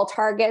like the all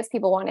targets.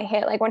 People want to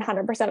hit like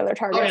 100% of their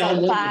targets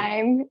all the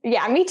time.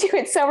 Yeah, me too.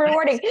 It's so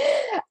rewarding.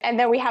 And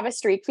then we have a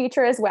streak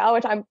feature as well,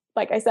 which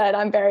like I said,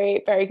 I'm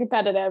very, very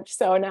competitive.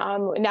 So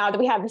now that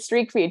we have the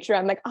streak feature,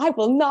 I'm like, I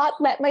will not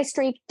let my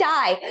streak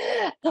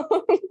die,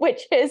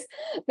 which is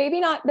maybe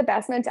not the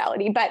best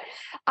mentality. But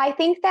I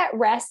think that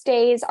rest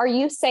days, are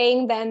you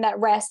saying then that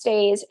rest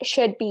days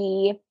should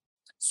be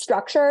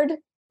structured?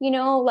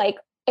 Like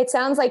it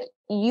sounds like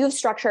you've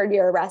structured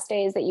your rest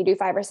days that you do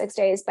 5 or 6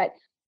 days, but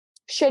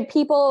should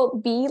people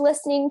be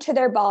listening to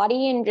their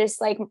body and just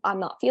like, I'm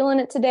not feeling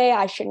it today,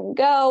 I shouldn't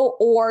go?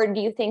 Or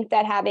do you think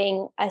that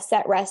having a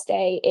set rest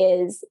day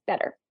is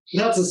better?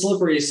 That's a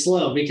slippery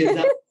slope, because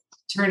that's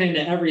turn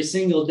into every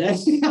single day.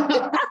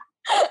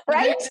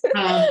 Right?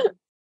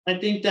 I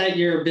think that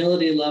your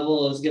ability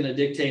level is going to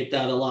dictate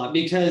that a lot,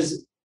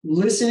 because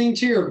listening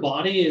to your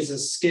body is a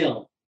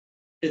skill.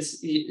 It's,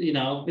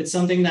 it's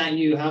something that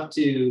you have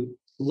to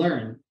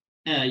learn.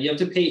 You have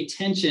to pay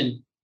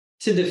attention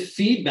to the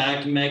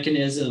feedback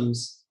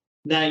mechanisms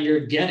that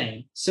you're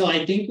getting. So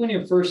I think when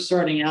you're first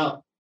starting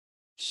out,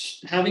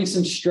 having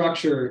some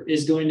structure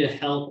is going to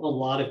help a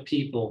lot of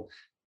people.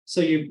 So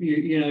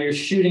you're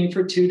shooting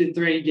for 2 to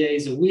 3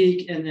 days a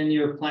week, and then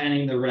you're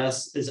planning the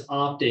rest as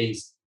off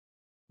days.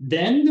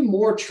 Then the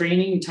more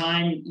training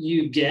time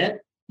you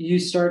get, you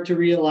start to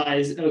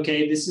realize,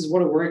 okay, this is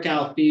what a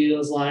workout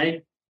feels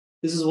like.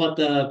 This is what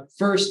the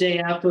first day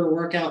after a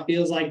workout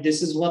feels like.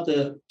 This is what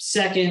the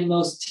second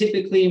most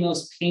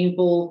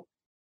painful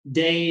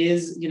day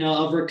is,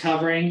 of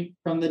recovering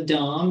from the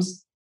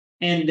DOMs.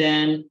 And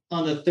then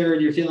on the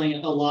third, you're feeling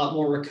a lot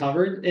more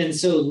recovered. And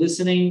so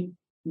listening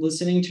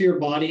to your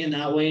body in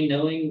that way,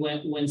 knowing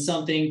when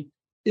something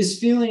is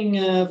feeling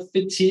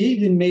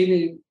fatigued and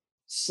maybe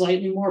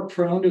slightly more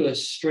prone to a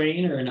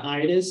strain or an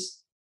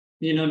itis,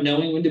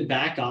 knowing when to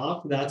back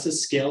off, that's a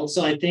skill.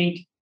 So I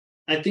think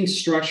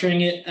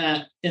structuring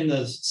it in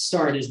the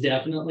start is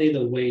definitely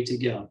the way to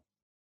go.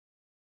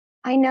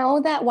 I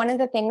know that one of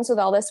the things with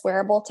all this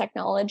wearable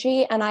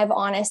technology, and I've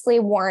honestly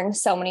worn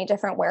so many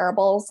different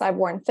wearables. I've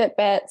worn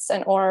Fitbits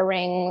and Oura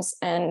Rings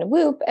and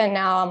Whoop, and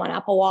now I'm on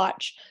Apple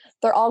Watch.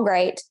 They're all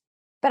great.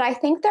 But I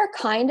think they're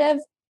kind of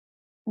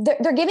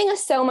they're giving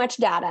us so much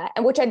data,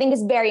 and which I think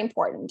is very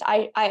important.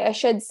 I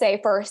should say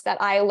first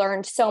that I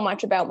learned so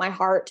much about my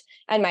heart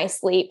and my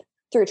sleep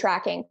through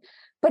tracking,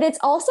 but it's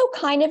also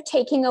kind of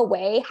taking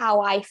away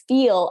how I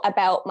feel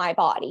about my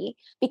body,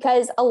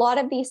 because a lot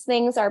of these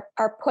things are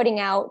putting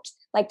out,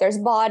 like there's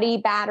body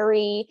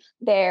battery,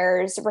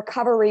 there's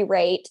recovery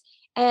rate,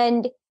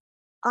 and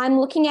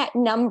I'm looking at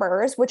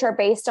numbers which are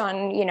based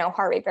on,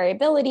 heart rate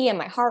variability and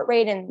my heart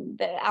rate and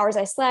the hours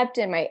I slept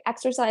and my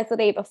exercise the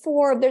day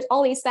before. There's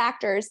all these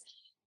factors,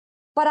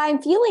 but I'm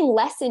feeling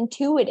less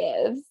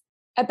intuitive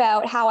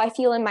about how I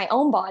feel in my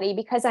own body,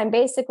 because I'm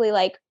basically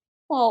like,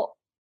 well,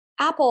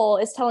 Apple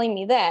is telling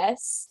me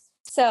this,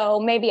 so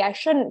maybe I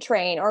shouldn't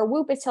train, or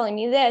Whoop is telling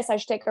me this, I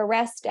should take a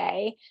rest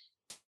day.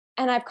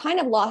 And I've kind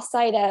of lost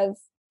sight of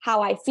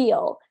how I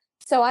feel.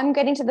 So I'm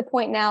getting to the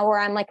point now where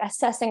I'm like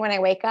assessing when I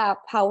wake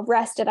up how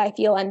rested I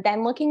feel and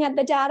then looking at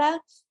the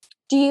data.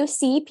 Do you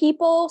see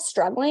people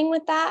struggling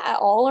with that at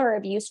all, or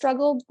have you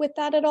struggled with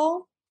that at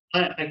all?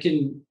 I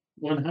can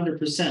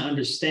 100%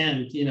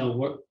 understand,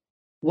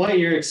 what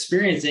you're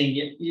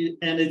experiencing,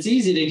 and it's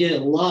easy to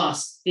get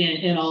lost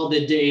in all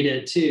the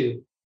data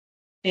too.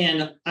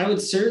 And I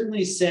would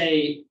certainly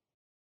say,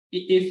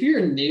 if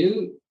you're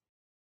new,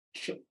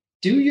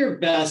 do your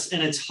best.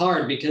 And it's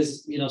hard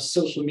because,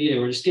 social media,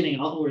 we're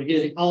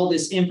getting all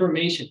this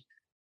information.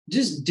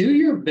 Just do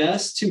your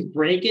best to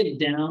break it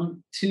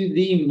down to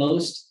the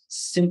most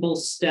simple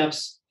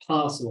steps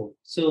possible.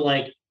 So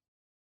like,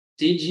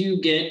 did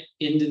you get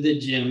into the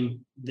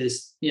gym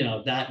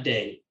that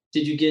day?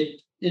 Did you get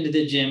into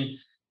the gym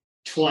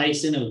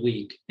twice in a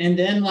week? And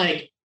then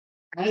like,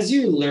 as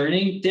you're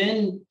learning,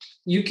 then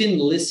you can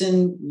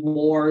listen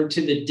more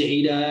to the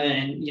data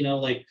and,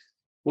 like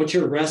what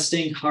your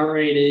resting heart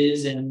rate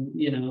is and,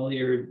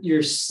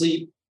 your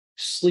sleep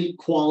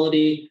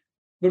quality.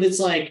 But it's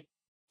like,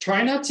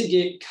 try not to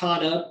get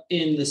caught up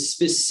in the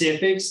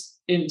specifics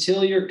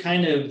until you're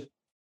kind of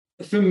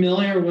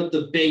familiar with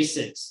the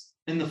basics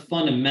and the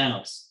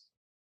fundamentals.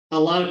 A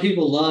lot of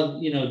people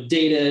love,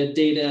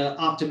 data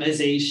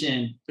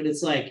optimization, but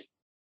it's like,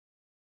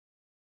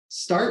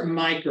 start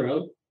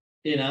micro,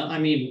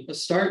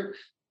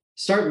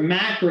 start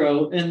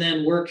macro and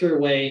then work your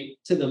way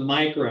to the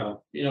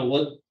micro.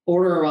 What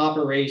order of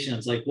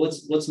operations, like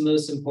what's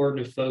most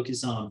important to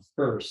focus on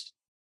first.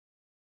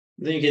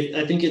 I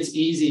think it's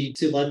easy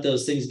to let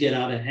those things get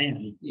out of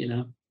hand.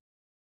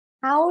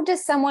 How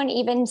does someone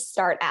even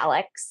start,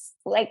 Alex?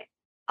 Like,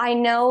 I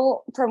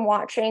know from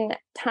watching a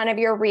ton of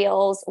your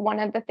reels, one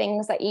of the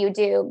things that you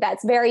do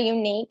that's very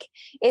unique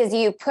is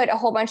you put a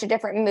whole bunch of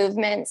different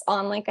movements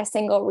on like a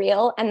single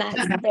reel. And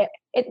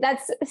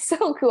that's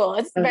so cool.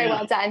 It's very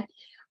well done.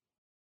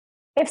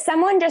 If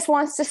someone just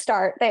wants to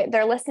start,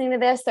 they're listening to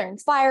this, they're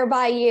inspired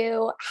by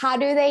you, how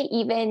do they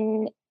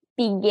even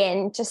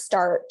begin to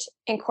start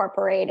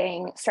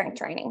incorporating strength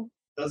training?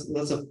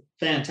 That's a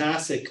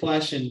fantastic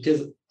question,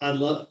 because I've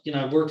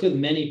worked with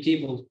many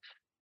people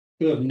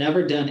who have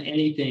never done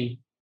anything.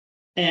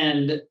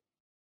 And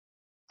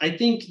I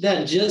think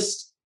that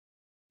just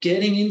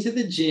getting into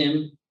the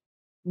gym,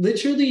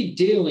 literally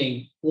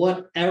doing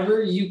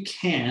whatever you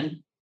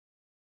can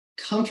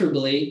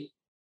comfortably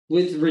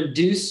with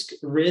reduced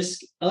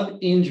risk of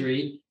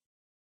injury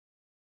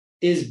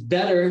is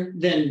better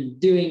than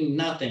doing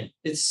nothing.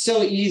 It's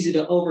so easy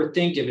to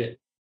overthink of it.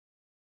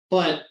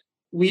 But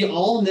we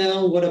all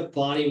know what a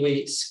body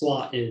weight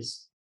squat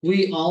is.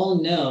 We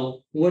all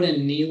know what a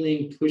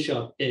kneeling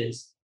push-up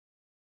is.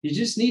 You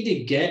just need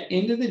to get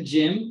into the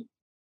gym,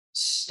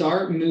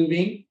 start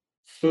moving,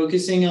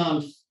 focusing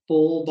on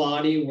full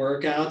body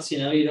workouts.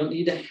 You don't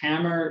need to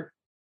hammer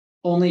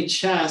only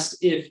chest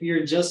if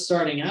you're just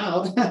starting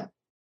out.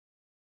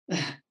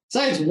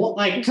 Besides,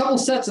 like a couple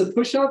sets of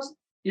push-ups,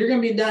 you're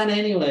going to be done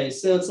anyway.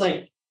 So it's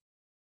like,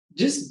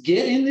 just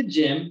get in the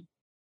gym,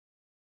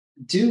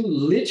 do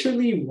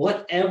literally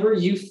whatever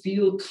you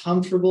feel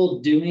comfortable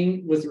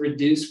doing with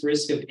reduced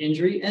risk of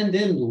injury, and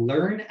then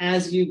learn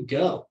as you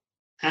go.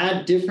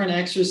 Add different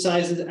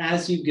exercises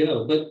as you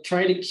go, but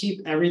try to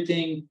keep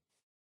everything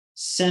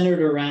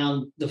centered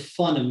around the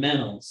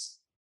fundamentals.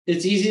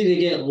 It's easy to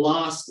get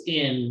lost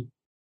in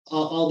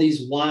all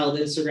these wild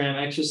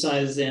Instagram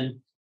exercises. And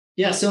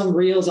yeah, some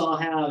reels I'll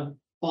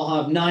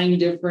have 9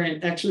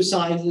 different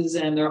exercises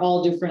and they're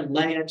all different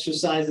leg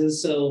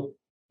exercises. So,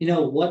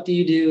 what do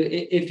you do?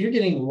 If you're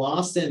getting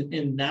lost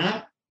in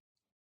that,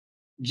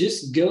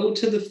 just go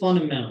to the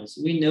fundamentals.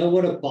 We know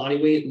what a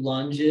bodyweight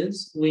lunge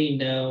is. We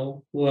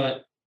know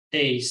what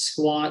a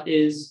squat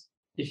is.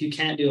 If you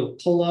can't do a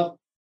pull-up,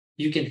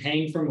 you can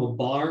hang from a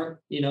bar,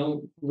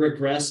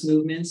 regress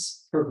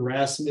movements,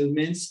 progress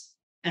movements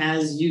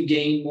as you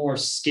gain more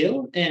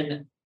skill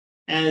and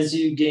as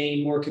you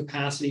gain more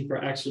capacity for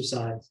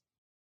exercise.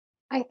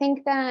 I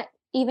think that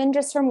even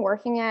just from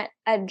working at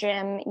a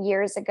gym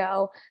years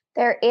ago,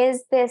 there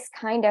is this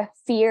kind of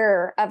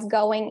fear of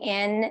going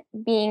in,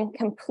 being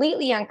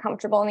completely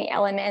uncomfortable in the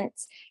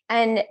elements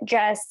and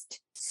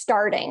just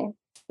starting.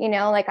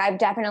 Like I've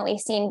definitely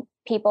seen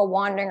people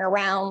wandering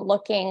around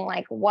looking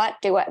like, what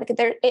do I,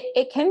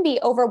 it can be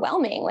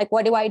overwhelming. Like,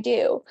 what do I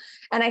do?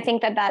 And I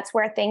think that that's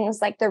where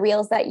things like the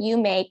reels that you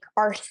make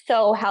are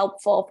so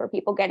helpful for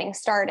people getting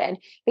started,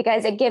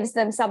 because it gives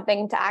them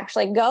something to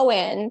actually go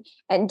in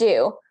and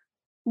do.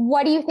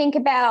 What do you think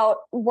about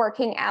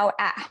working out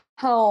at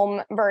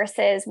home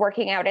versus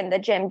working out in the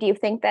gym? Do you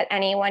think that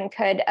anyone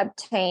could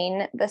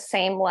obtain the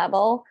same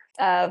level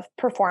of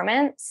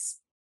performance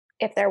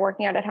if they're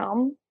working out at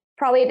home?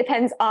 Probably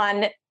depends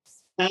on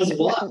as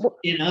what,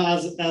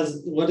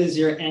 as what is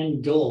your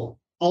end goal?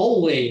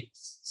 Always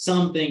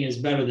something is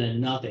better than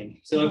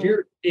nothing. So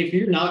if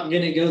you're not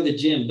going to go to the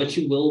gym, but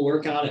you will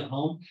work out at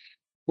home,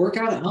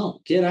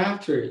 get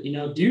after it.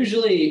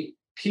 Usually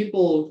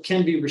people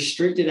can be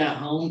restricted at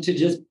home to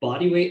just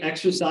body weight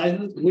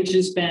exercises, which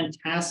is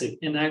fantastic.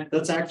 And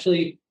that's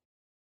actually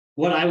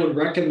what I would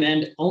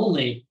recommend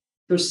only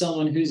for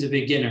someone who's a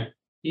beginner.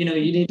 You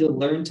need to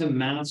learn to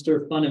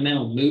master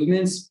fundamental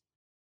movements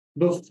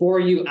before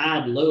you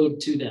add load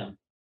to them.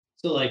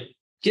 So like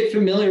get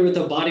familiar with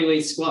a body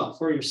weight squat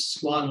before you're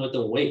squatting with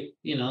a weight.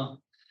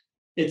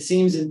 It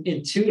seems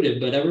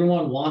intuitive, but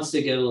everyone wants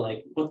to go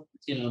like,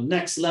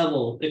 next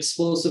level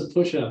explosive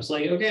push-ups.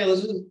 Like, okay,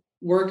 let's just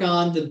work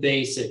on the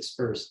basics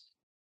first.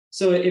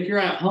 So if you're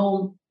at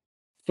home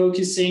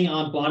focusing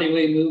on body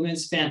weight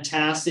movements,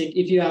 fantastic.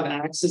 If you have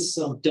access to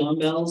some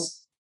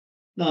dumbbells,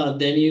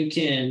 then you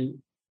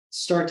can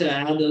start to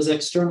add those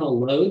external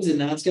loads, and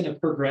that's going to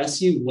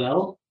progress you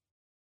well.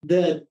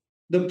 The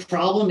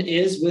problem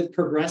is with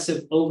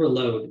progressive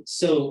overload.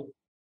 So,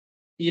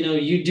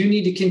 you do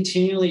need to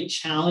continually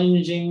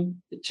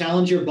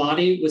challenge your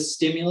body with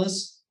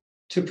stimulus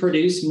to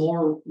produce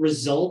more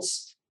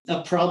results.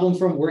 A problem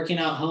from working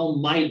out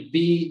home might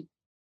be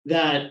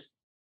that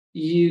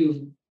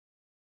you've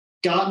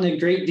gotten a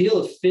great deal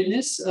of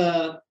fitness,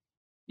 and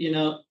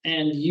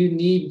you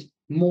need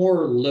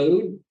more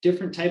load,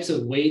 different types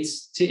of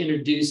weights to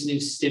introduce new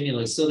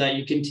stimulus so that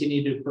you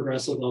continue to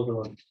progress with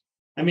overload.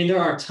 I mean,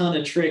 there are a ton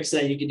of tricks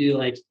that you can do,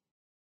 like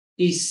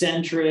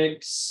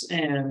eccentrics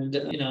and,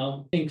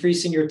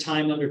 increasing your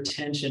time under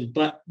tension.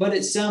 But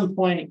at some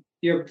point,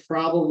 you're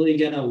probably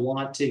going to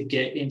want to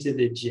get into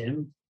the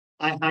gym.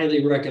 I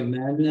highly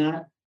recommend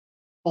that.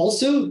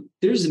 Also,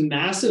 there's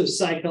massive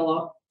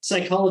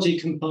psychology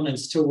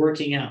components to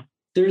working out.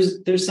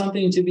 There's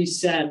something to be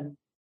said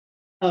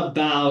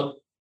about,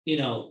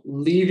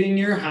 leaving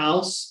your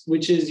house,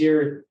 which is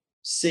your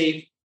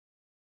safe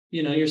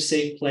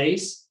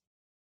place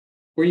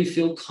where you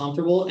feel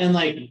comfortable, and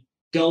like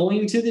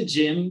going to the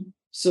gym.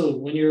 So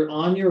when you're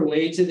on your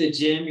way to the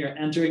gym, you're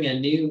entering a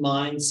new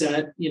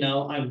mindset.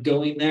 I'm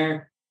going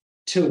there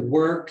to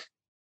work,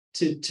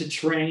 to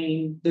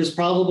train. There's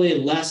probably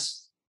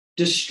less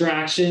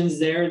distractions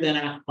there than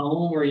at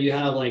home, where you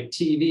have like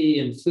TV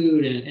and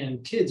food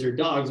and kids or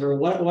dogs or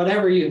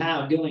whatever you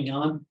have going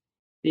on.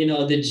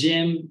 The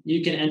gym,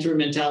 you can enter a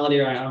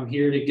mentality, all right, I'm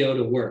here to go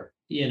to work.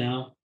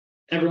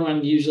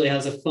 Everyone usually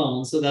has a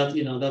phone, so that,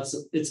 that's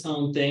its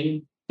own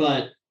thing.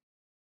 But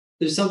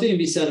there's something to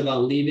be said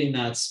about leaving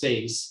that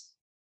space.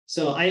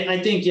 So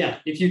I think,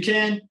 if you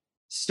can,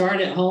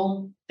 start at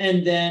home,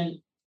 and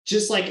then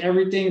just like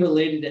everything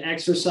related to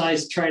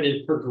exercise, try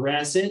to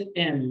progress it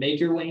and make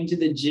your way into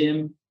the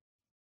gym,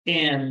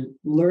 and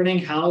learning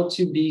how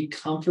to be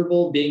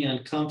comfortable being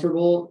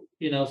uncomfortable,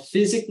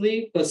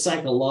 physically, but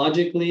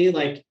psychologically.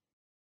 Like,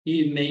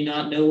 you may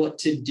not know what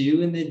to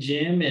do in the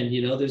gym, and,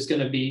 there's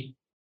going to be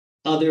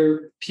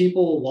other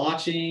people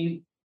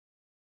watching.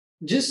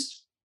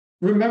 Just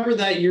remember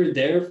that you're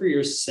there for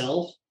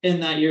yourself,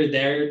 and that you're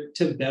there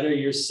to better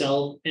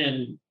yourself.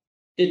 And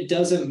it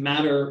doesn't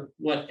matter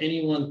what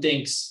anyone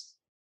thinks.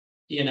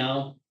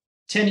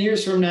 10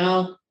 years from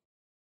now,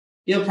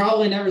 you'll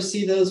probably never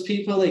see those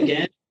people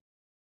again,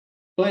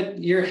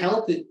 but your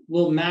health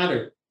will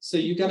matter. So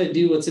you got to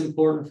do what's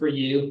important for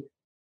you.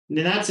 And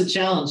that's a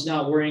challenge,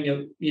 not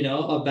worrying,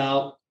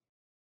 about,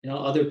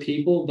 other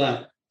people,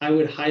 but I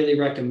would highly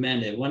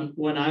recommend it.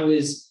 When I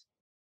was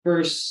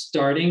first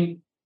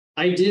starting,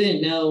 I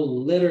didn't know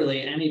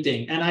literally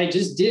anything. And I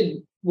just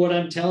did what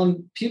I'm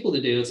telling people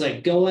to do. It's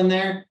like, go in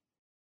there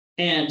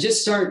and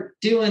just start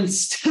doing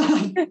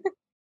stuff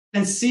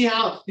and see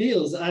how it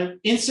feels.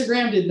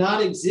 Instagram did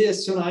not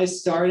exist when I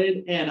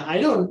started, and I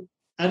don't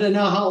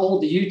know how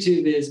old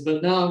YouTube is,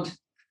 but now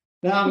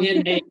I'm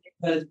getting age,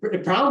 but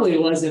it probably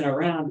wasn't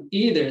around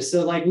either.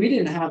 So like, we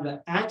didn't have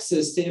the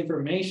access to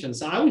information.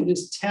 So I was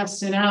just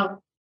testing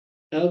out,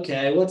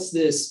 okay, what's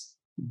this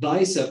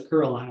bicep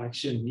curl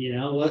action?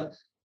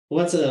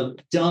 What's a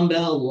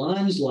dumbbell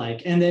lunge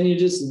like? And then you're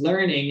just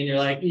learning, and you're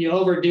like, you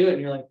overdo it,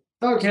 and you're like,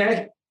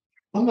 okay,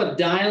 I'm gonna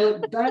dial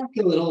it back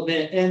a little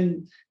bit.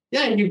 And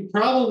you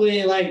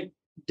probably like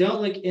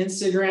don't like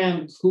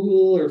Instagram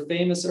cool or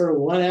famous or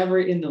whatever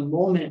in the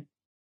moment,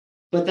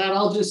 but that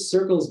all just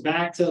circles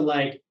back to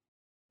like,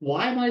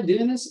 why am I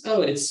doing this?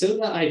 Oh, it's so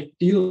that I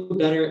feel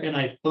better and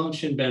I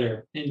function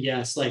better. And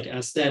yes, like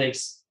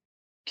aesthetics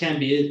can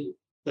be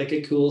like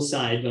a cool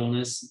side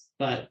bonus,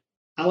 but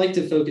I like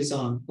to focus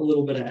on a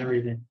little bit of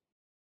everything.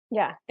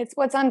 Yeah, it's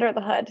what's under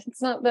the hood.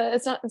 It's not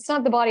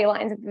the body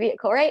lines of the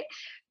vehicle, right?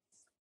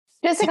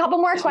 Just a couple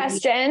more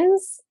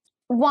questions.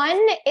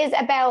 One is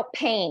about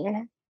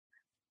pain.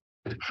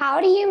 How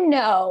do you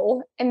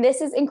know, and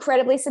this is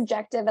incredibly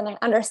subjective and I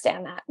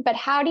understand that, but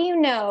how do you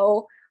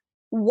know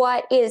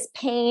what is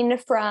pain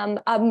from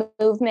a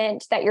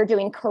movement that you're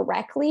doing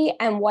correctly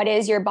and what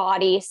is your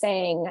body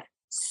saying,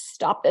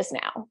 stop this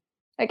now?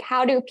 Like,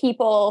 how do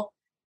people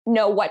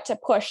know what to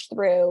push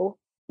through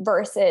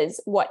versus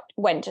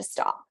when to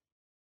stop?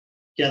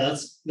 Yeah,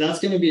 that's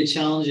going to be a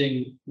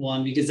challenging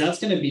one because that's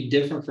going to be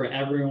different for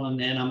everyone.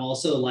 And I'm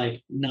also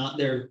like not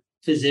their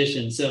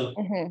physician. So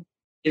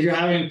if you're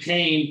having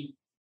pain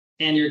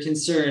and you're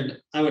concerned,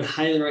 I would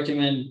highly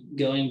recommend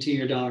going to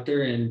your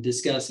doctor and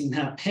discussing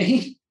that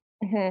pain.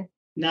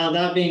 Now,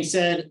 that being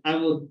said, I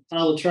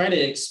will try to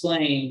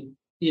explain,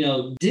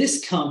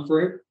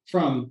 discomfort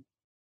from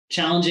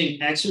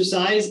challenging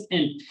exercise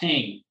and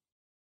pain.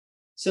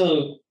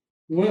 So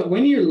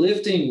when you're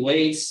lifting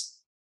weights,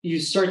 you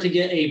start to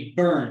get a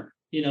burn,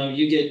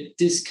 you get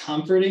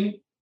discomforting.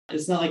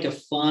 It's not like a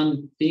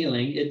fun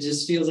feeling. It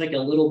just feels like a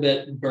little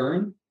bit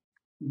burn.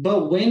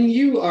 But when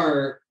you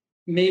are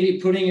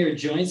maybe putting your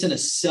joints in a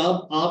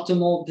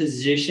suboptimal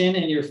position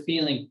and you're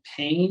feeling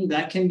pain,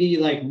 that can be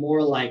like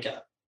more like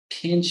a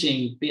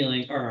pinching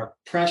feeling or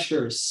a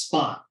pressure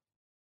spot.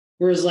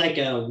 Whereas like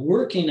a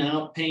working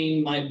out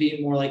pain might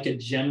be more like a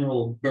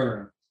general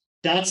burn.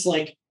 That's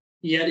like,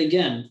 yet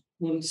again,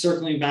 when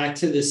circling back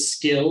to the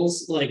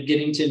skills, like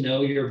getting to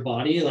know your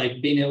body,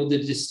 like being able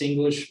to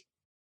distinguish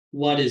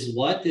what is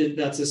what,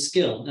 that's a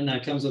skill. And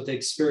that comes with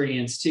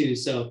experience too.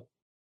 So,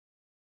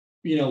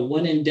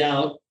 when in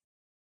doubt,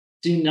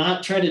 do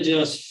not try to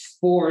just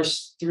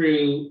force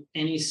through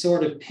any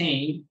sort of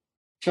pain.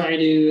 Try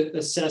to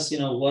assess,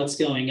 what's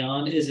going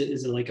on. Is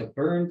it like a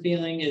burn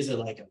feeling? Is it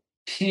like a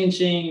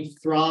pinching,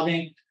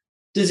 throbbing?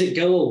 Does it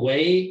go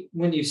away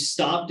when you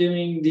stop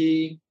doing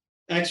the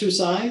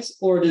exercise,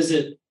 or does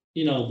it,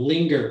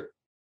 linger?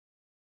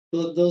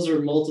 Those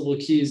are multiple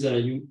cues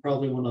that you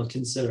probably want to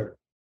consider.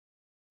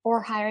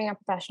 Or hiring a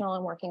professional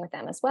and working with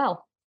them as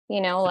well.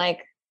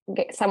 Like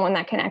get someone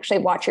that can actually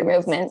watch your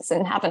movements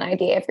and have an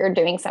idea if you're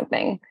doing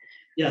something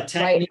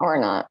right or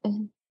not.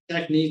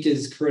 Technique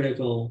is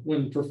critical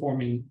when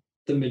performing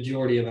the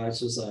majority of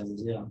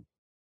exercises. Yeah.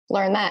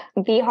 Learn that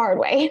the hard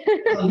way.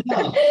 Oh,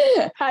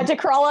 no. Had to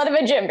crawl out of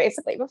a gym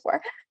basically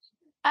before.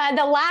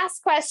 The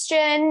last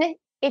question,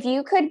 if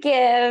you could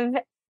give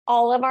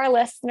all of our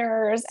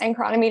listeners and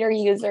Chronometer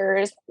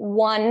users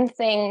one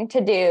thing to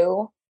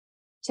do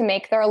to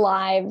make their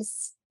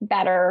lives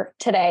better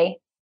today,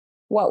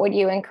 what would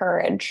you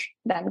encourage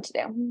them to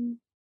do?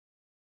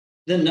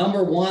 The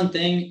number one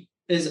thing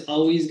is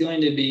always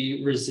going to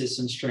be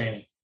resistance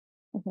training.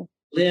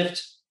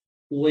 Lift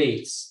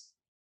weights.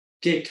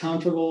 Get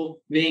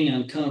comfortable being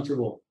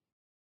uncomfortable.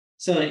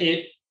 So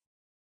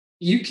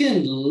you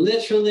can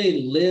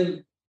literally live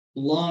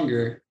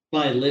longer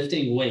by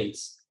lifting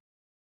weights.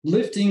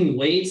 Lifting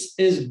weights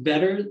is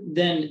better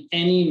than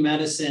any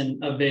medicine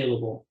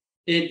available.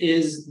 It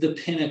is the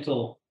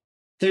pinnacle.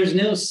 There's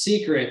no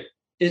secret.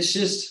 It's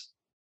just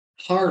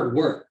hard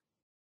work.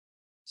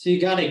 So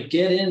you got to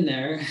get in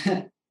there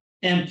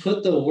and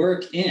put the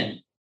work in.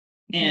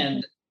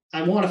 And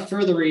I want to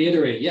further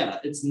reiterate,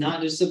 it's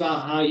not just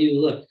about how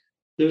you look.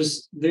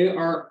 There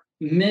are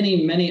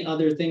many, many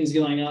other things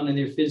going on in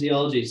your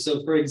physiology.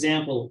 So for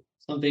example,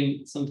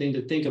 something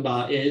to think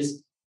about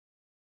is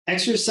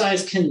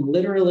exercise can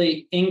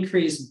literally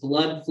increase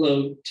blood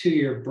flow to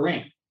your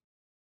brain.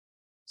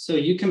 So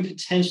you can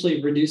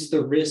potentially reduce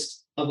the risk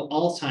of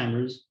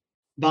Alzheimer's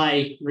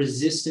by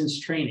resistance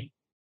training.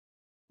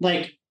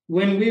 Like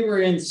when we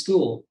were in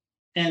school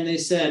and they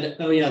said,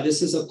 oh yeah,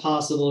 this is a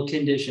possible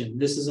condition.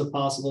 This is a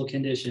possible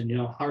condition,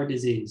 heart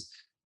disease.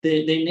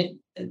 They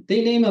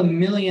name a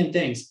million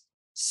things.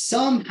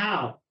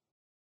 Somehow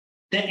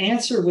the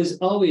answer was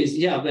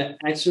always, but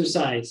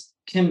exercise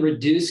can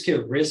reduce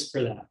your risk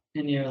for that.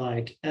 And you're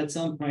like, at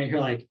some point you're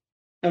like,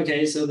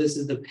 okay, so this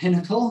is the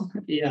pinnacle.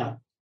 Yeah.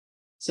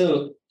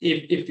 So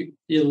if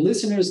your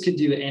listeners could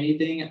do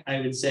anything,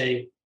 I would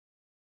say,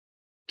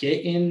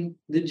 get in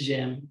the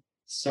gym,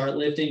 start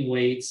lifting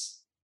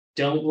weights.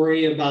 Don't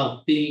worry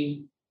about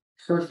being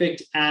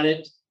perfect at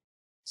it.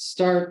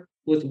 Start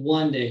with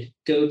 1 day,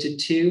 go to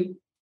 2,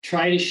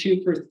 try to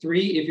shoot for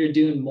 3. If you're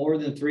doing more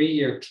than 3,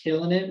 you're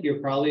killing it. You're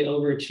probably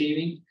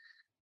overachieving.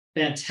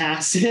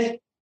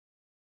 Fantastic.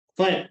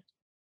 But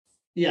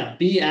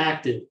be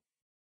active.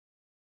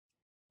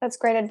 That's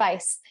great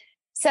advice.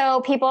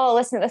 So people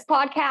listen to this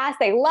podcast,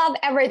 they love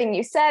everything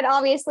you said.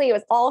 Obviously, it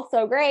was all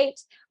so great.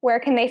 Where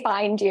can they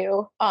find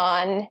you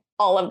on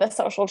all of the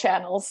social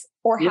channels,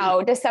 or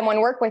how does someone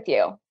work with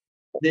you?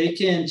 They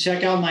can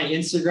check out my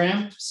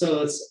Instagram.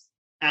 So it's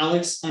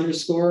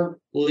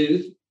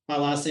Alex_Lueth. My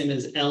last name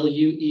is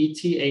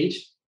Lueth.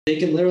 They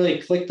can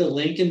literally click the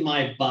link in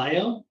my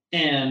bio.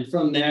 And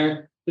from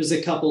there, there's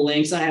a couple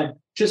links. I have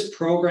just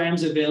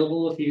programs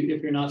available if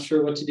you're not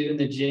sure what to do in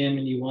the gym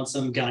and you want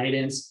some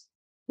guidance.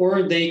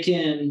 Or they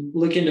can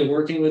look into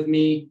working with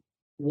me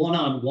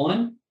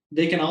one-on-one,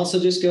 they can also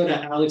just go to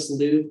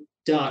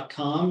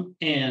alexlueth.com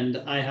and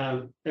I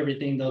have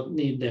everything they'll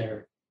need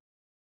there.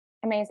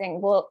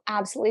 Amazing. We'll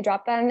absolutely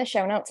drop that in the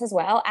show notes as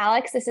well.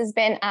 Alex, this has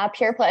been a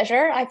pure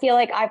pleasure. I feel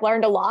like I've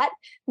learned a lot,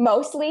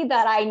 mostly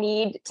that I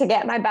need to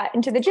get my butt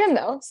into the gym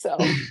though. So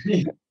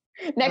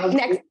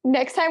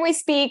next time we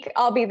speak,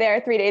 I'll be there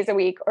 3 days a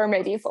week or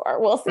maybe 4.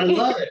 We'll see. I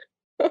love it.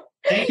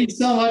 Thank you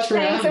so much for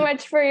Thanks so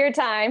much for your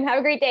time. Have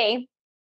a great day.